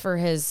Ross for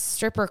his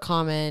stripper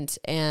comment,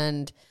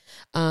 and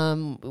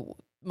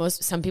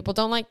some people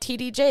don't like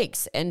TD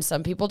Jakes, and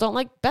some people don't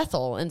like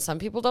Bethel, and some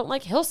people don't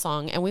like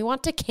Hillsong, and we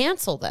want to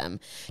cancel them.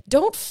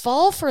 Don't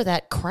fall for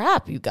that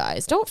crap, you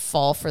guys. Don't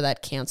fall for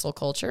that cancel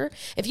culture.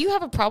 If you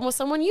have a problem with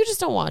someone, you just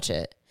don't watch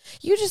it.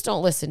 You just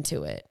don't listen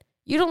to it.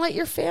 You don't let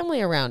your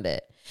family around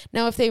it.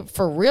 Now, if they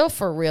for real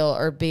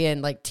are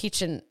being like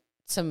teaching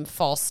some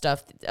false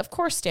stuff, of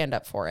course stand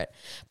up for it.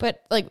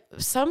 But like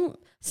some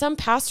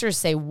pastors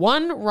say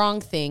one wrong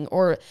thing,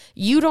 or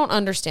you don't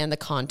understand the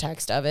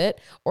context of it,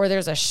 or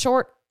there's a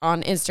short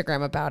on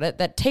Instagram about it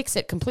that takes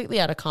it completely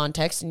out of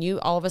context, and you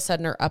all of a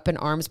sudden are up in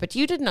arms, but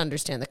you didn't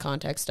understand the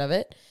context of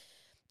it,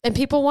 and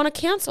people want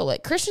to cancel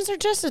it. Christians are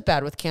just as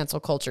bad with cancel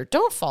culture.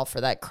 Don't fall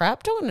for that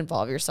crap. Don't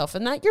involve yourself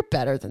in that. You're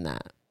better than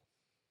that.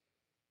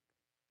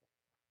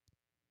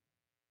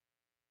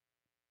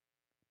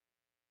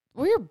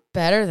 We're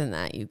better than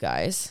that, you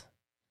guys.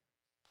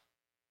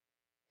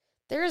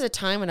 There is a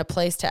time and a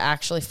place to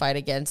actually fight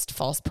against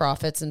false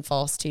prophets and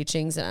false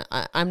teachings. And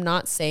I'm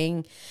not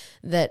saying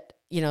that,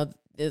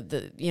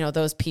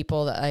 those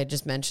people that I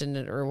just mentioned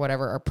or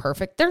whatever are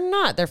perfect. They're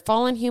not. They're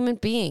fallen human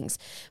beings.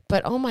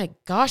 But oh my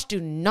gosh, do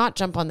not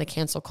jump on the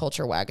cancel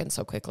culture wagon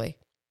so quickly.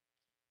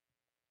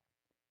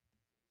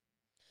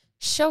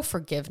 Show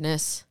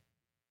forgiveness.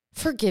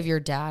 Forgive your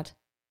dad.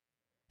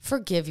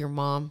 Forgive your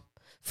mom.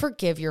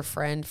 Forgive your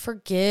friend.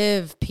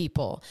 Forgive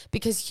people,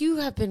 because you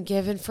have been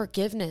given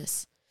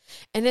forgiveness.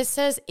 And it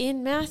says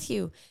in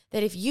Matthew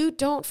that if you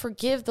don't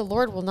forgive, the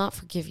Lord will not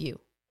forgive you.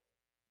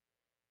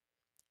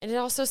 And it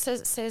also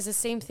says the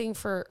same thing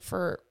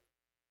for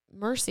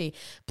mercy.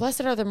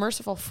 Blessed are the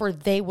merciful, for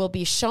they will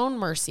be shown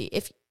mercy.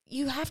 If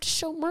you have to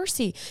show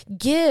mercy,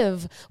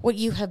 give what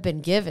you have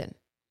been given.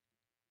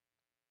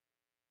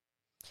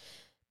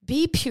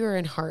 Be pure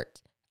in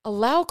heart.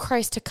 Allow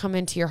Christ to come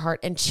into your heart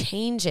and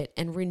change it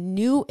and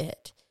renew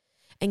it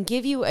and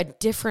give you a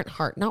different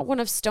heart, not one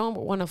of stone,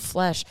 but one of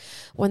flesh,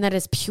 one that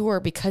is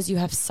pure because you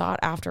have sought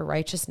after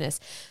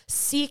righteousness.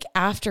 Seek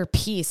after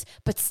peace,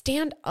 but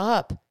stand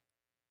up.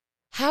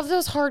 Have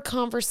those hard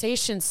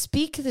conversations.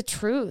 Speak the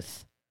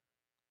truth.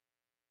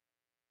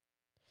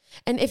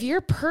 And if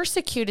you're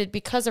persecuted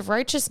because of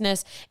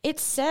righteousness, it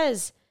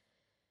says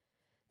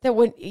that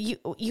when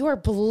you are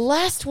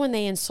blessed when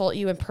they insult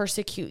you and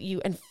persecute you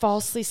and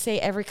falsely say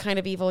every kind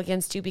of evil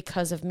against you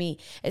because of me.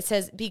 It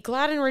says, be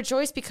glad and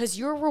rejoice because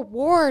your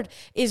reward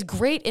is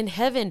great in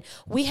heaven.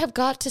 We have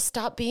got to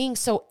stop being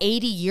so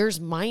 80 years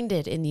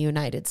minded in the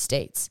United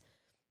States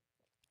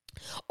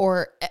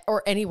or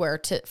anywhere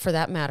for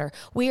that matter.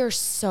 We are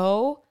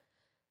so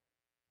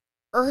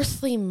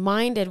earthly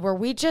minded, where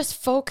we just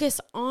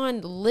focus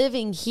on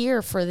living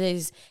here for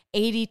these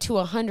 80 to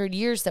 100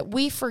 years, that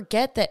we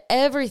forget that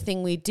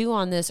everything we do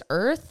on this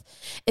earth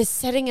is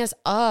setting us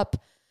up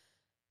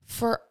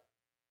for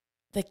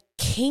the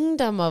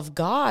kingdom of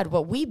God.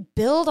 What we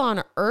build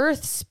on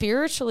earth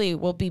spiritually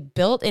will be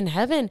built in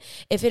heaven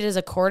if it is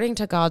according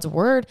to God's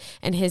word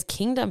and his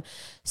kingdom.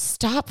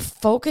 Stop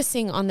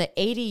focusing on the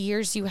 80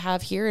 years you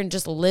have here and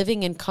just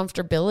living in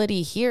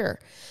comfortability here,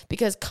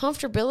 because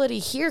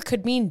comfortability here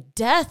could mean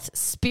death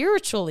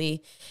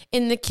spiritually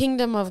in the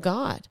kingdom of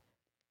God.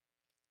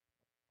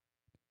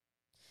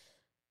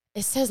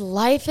 It says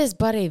life is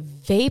but a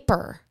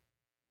vapor,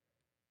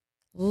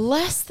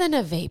 less than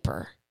a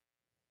vapor.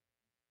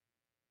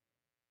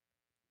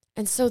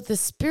 And so the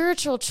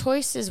spiritual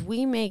choices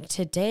we make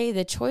today,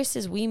 the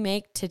choices we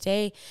make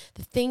today,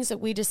 the things that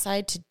we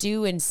decide to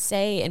do and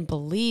say and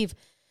believe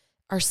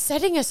are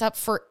setting us up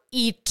for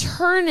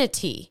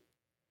eternity.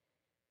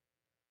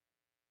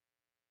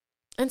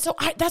 And so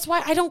that's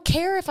why I don't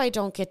care if I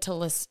don't get to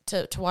listen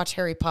to watch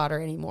Harry Potter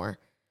anymore.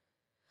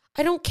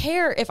 I don't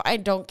care if I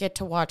don't get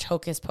to watch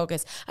Hocus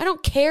Pocus. I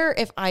don't care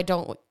if I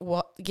don't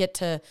get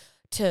to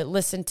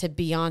listen to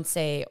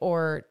Beyonce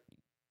or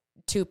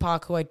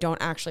Tupac, who I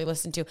don't actually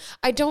listen to.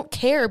 I don't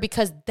care,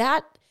 because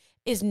that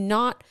is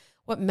not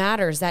what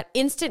matters. That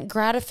instant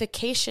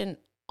gratification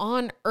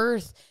on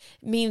earth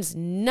means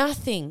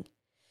nothing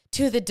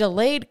to the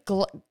delayed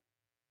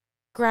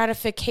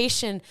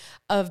gratification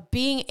of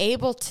being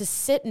able to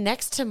sit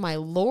next to my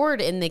Lord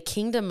in the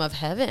kingdom of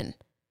heaven.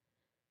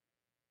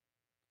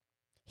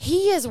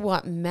 He is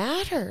what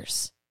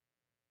matters.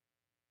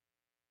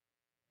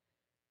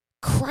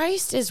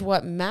 Christ is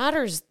what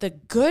matters. The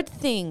good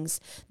things,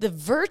 the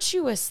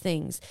virtuous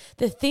things,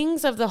 the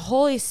things of the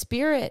Holy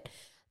Spirit,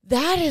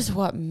 that is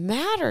what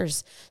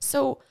matters.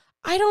 So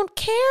I don't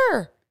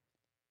care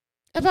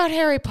about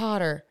Harry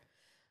Potter.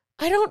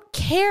 I don't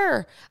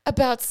care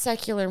about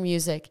secular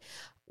music.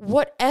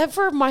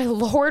 Whatever my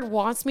Lord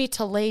wants me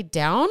to lay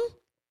down,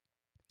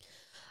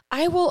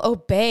 I will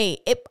obey.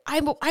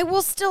 I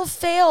will still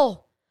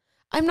fail.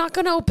 I'm not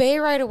going to obey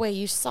right away.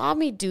 You saw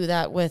me do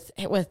that with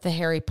the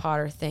Harry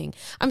Potter thing.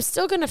 I'm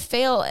still going to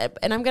fail,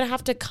 and I'm going to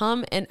have to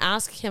come and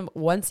ask him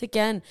once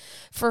again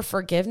for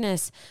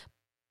forgiveness.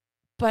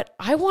 But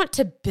I want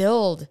to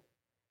build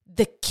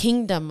the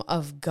kingdom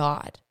of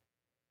God.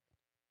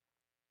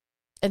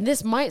 And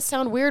this might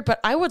sound weird, but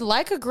I would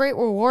like a great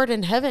reward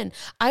in heaven.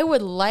 I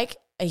would like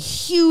a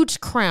huge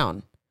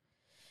crown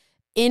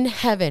in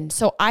heaven,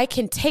 so I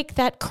can take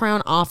that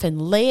crown off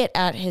and lay it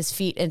at his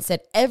feet and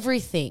said,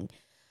 everything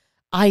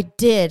I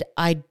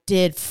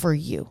did for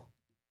you,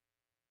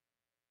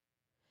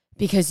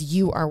 because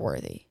you are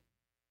worthy.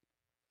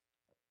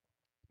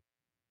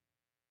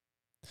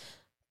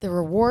 The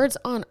rewards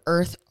on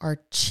earth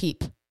are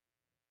cheap,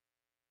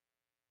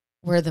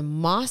 where the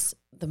moth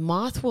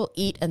will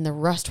eat and the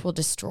rust will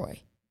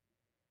destroy.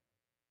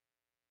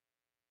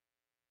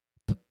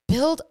 But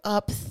build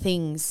up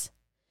things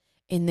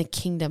in the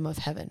kingdom of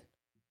heaven.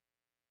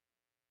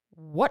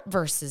 What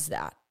verse is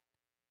that?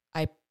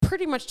 I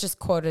pretty much just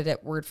quoted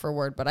it word for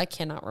word, but I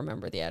cannot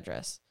remember the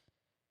address.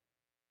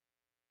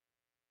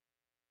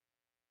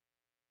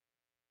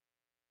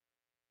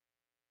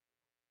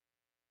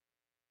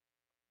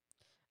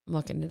 I'm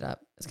looking it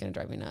up. It's going to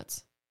drive me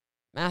nuts.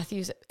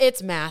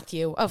 It's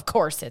Matthew. Of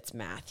course it's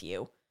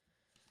Matthew.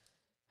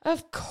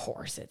 Of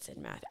course it's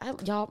in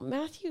Matthew. Y'all,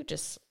 Matthew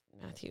is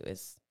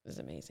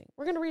amazing.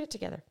 We're going to read it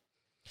together.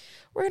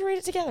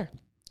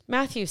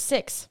 Matthew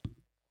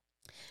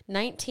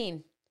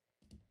 6:19.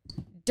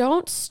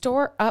 Don't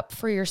store up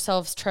for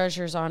yourselves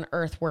treasures on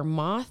earth, where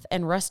moth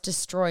and rust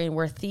destroy and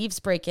where thieves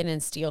break in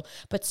and steal,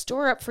 but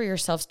store up for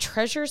yourselves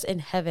treasures in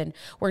heaven,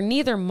 where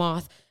neither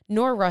moth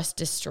nor rust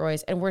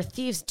destroys and where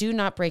thieves do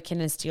not break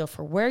in and steal.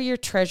 For where your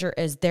treasure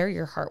is, there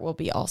your heart will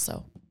be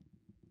also.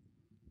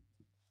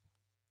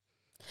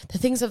 The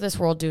things of this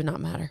world do not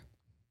matter.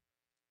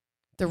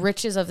 The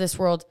riches of this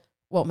world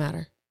won't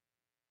matter.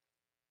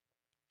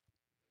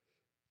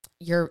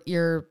 Your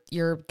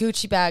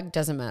Gucci bag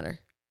doesn't matter.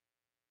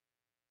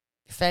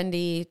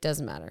 Fendi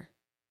doesn't matter.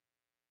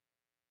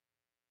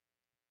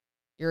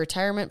 Your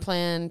retirement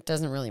plan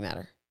doesn't really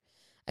matter.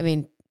 I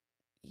mean,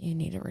 you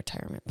need a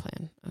retirement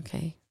plan,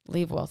 okay?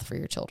 Leave wealth for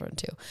your children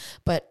too.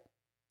 But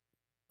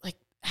like,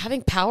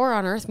 having power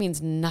on earth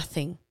means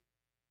nothing.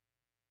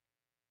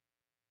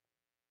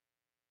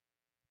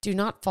 Do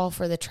not fall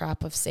for the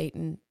trap of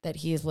Satan that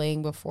he is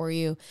laying before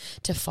you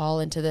to fall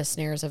into the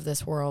snares of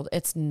this world.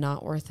 It's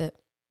not worth it.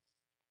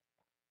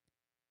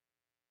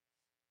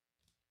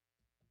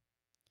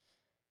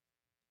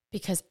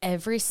 Because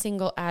every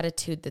single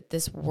attitude that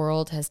this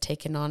world has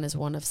taken on is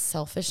one of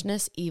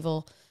selfishness,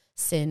 evil,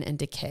 sin, and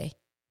decay.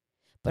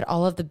 But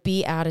all of the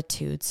B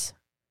attitudes,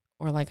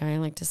 or like I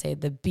like to say,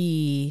 the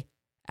B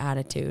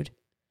attitude,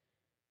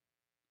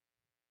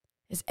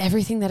 is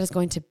everything that is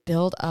going to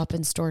build up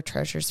and store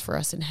treasures for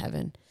us in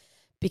heaven,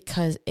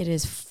 because it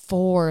is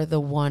for the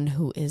one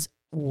who is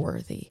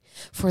worthy,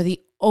 for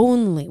the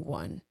only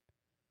one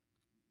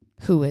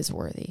who is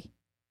worthy.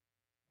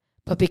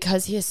 But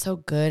because he is so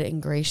good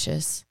and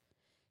gracious,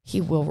 he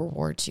will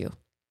reward you.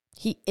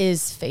 He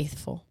is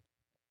faithful.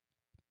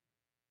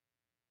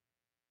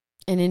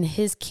 And in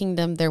his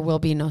kingdom, there will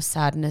be no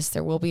sadness.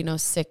 There will be no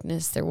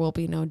sickness. There will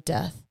be no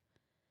death.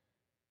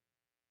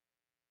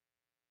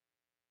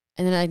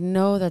 And then I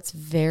know that's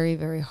very,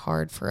 very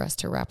hard for us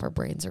to wrap our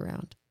brains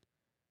around.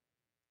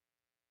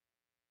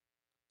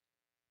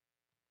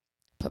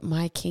 But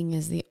my king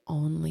is the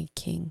only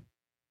king.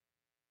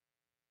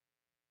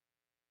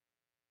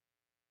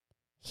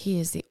 He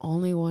is the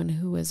only one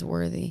who is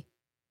worthy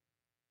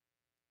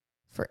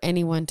for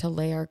anyone to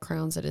lay our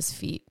crowns at his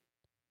feet.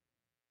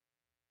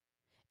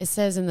 It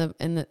says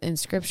in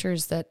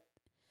scriptures that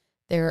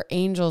there are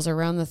angels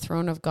around the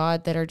throne of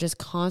God that are just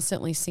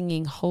constantly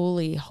singing,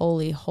 "Holy,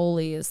 holy,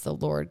 holy is the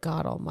Lord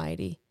God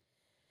Almighty."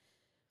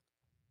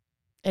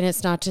 And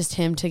it's not just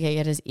him to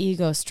get his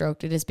ego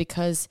stroked. It is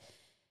because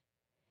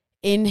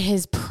in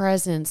his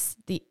presence,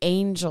 the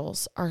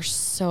angels are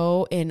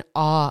so in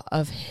awe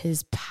of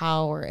his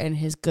power and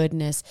his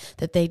goodness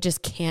that they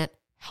just can't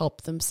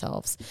help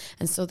themselves.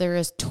 And so there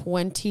is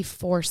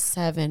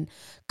 24/7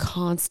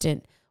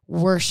 constant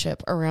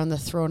worship around the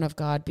throne of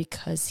God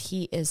because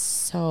he is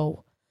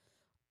so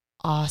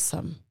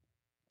awesome.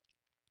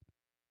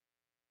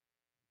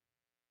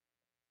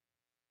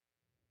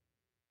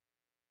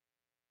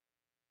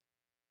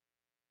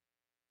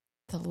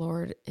 The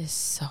Lord is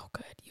so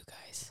good, you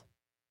guys.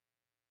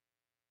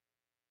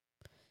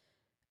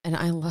 And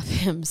I love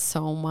him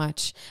so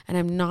much. And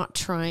I'm not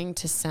trying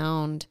to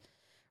sound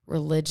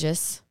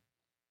religious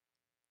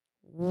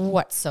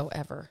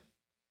whatsoever.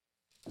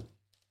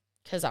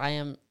 Because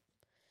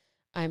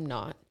I'm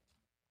not.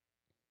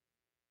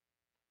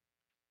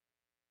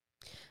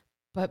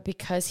 But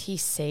because he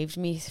saved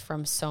me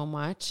from so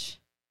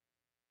much,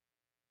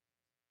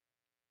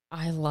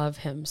 I love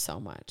him so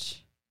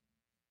much.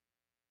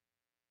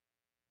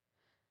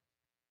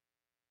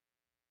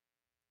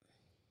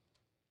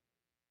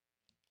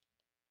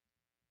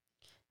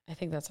 I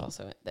think that's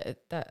also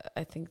that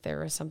I think there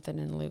was something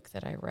in Luke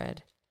that I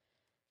read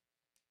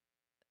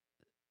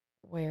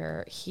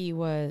where he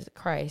was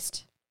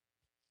Christ.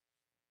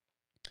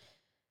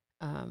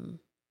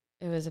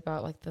 It was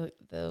about like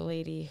the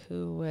lady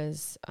who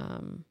was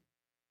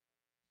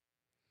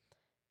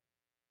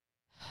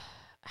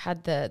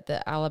had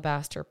the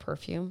alabaster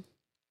perfume,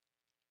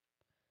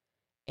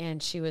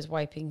 and she was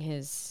wiping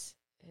his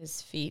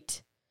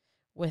feet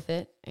with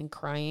it and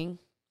crying.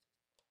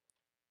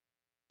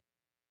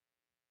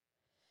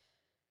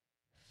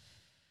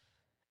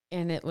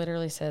 And it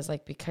literally says,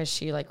 like, because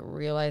she, like,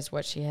 realized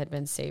what she had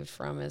been saved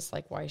from is,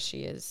 like, why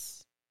she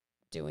is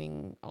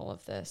doing all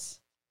of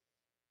this.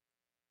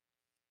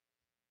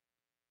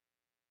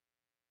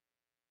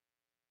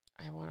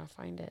 I want to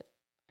find it.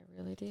 I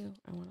really do.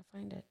 I want to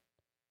find it.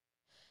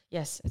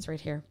 Yes, it's right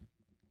here.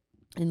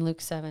 In Luke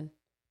 7.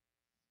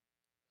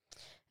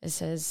 It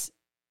says,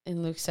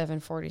 in Luke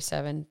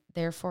 7:47,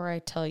 "Therefore I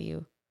tell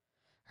you,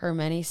 her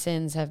many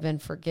sins have been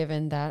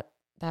forgiven.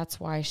 That's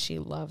why she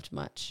loved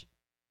much."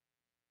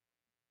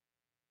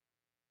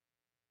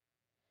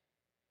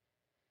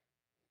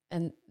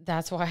 And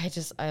that's why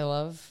I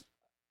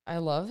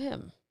love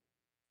him.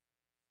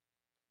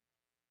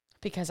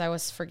 Because I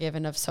was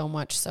forgiven of so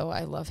much, so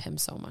I love him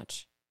so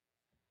much.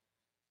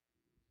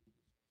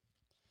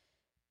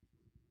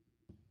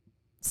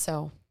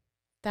 So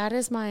that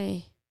is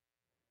my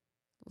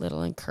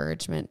little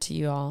encouragement to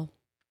you all.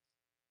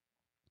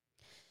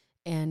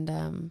 And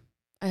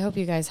I hope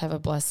you guys have a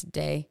blessed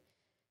day.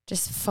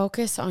 Just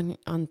focus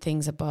on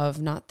things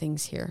above, not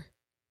things here.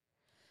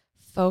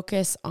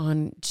 Focus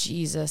on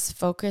Jesus.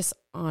 Focus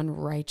on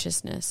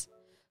righteousness.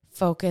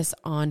 Focus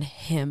on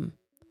him.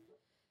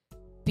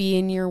 Be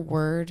in your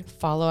word,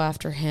 follow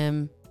after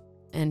him,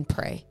 and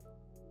pray.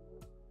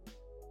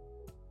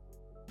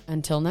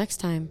 Until next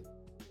time,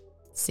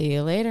 see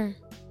you later.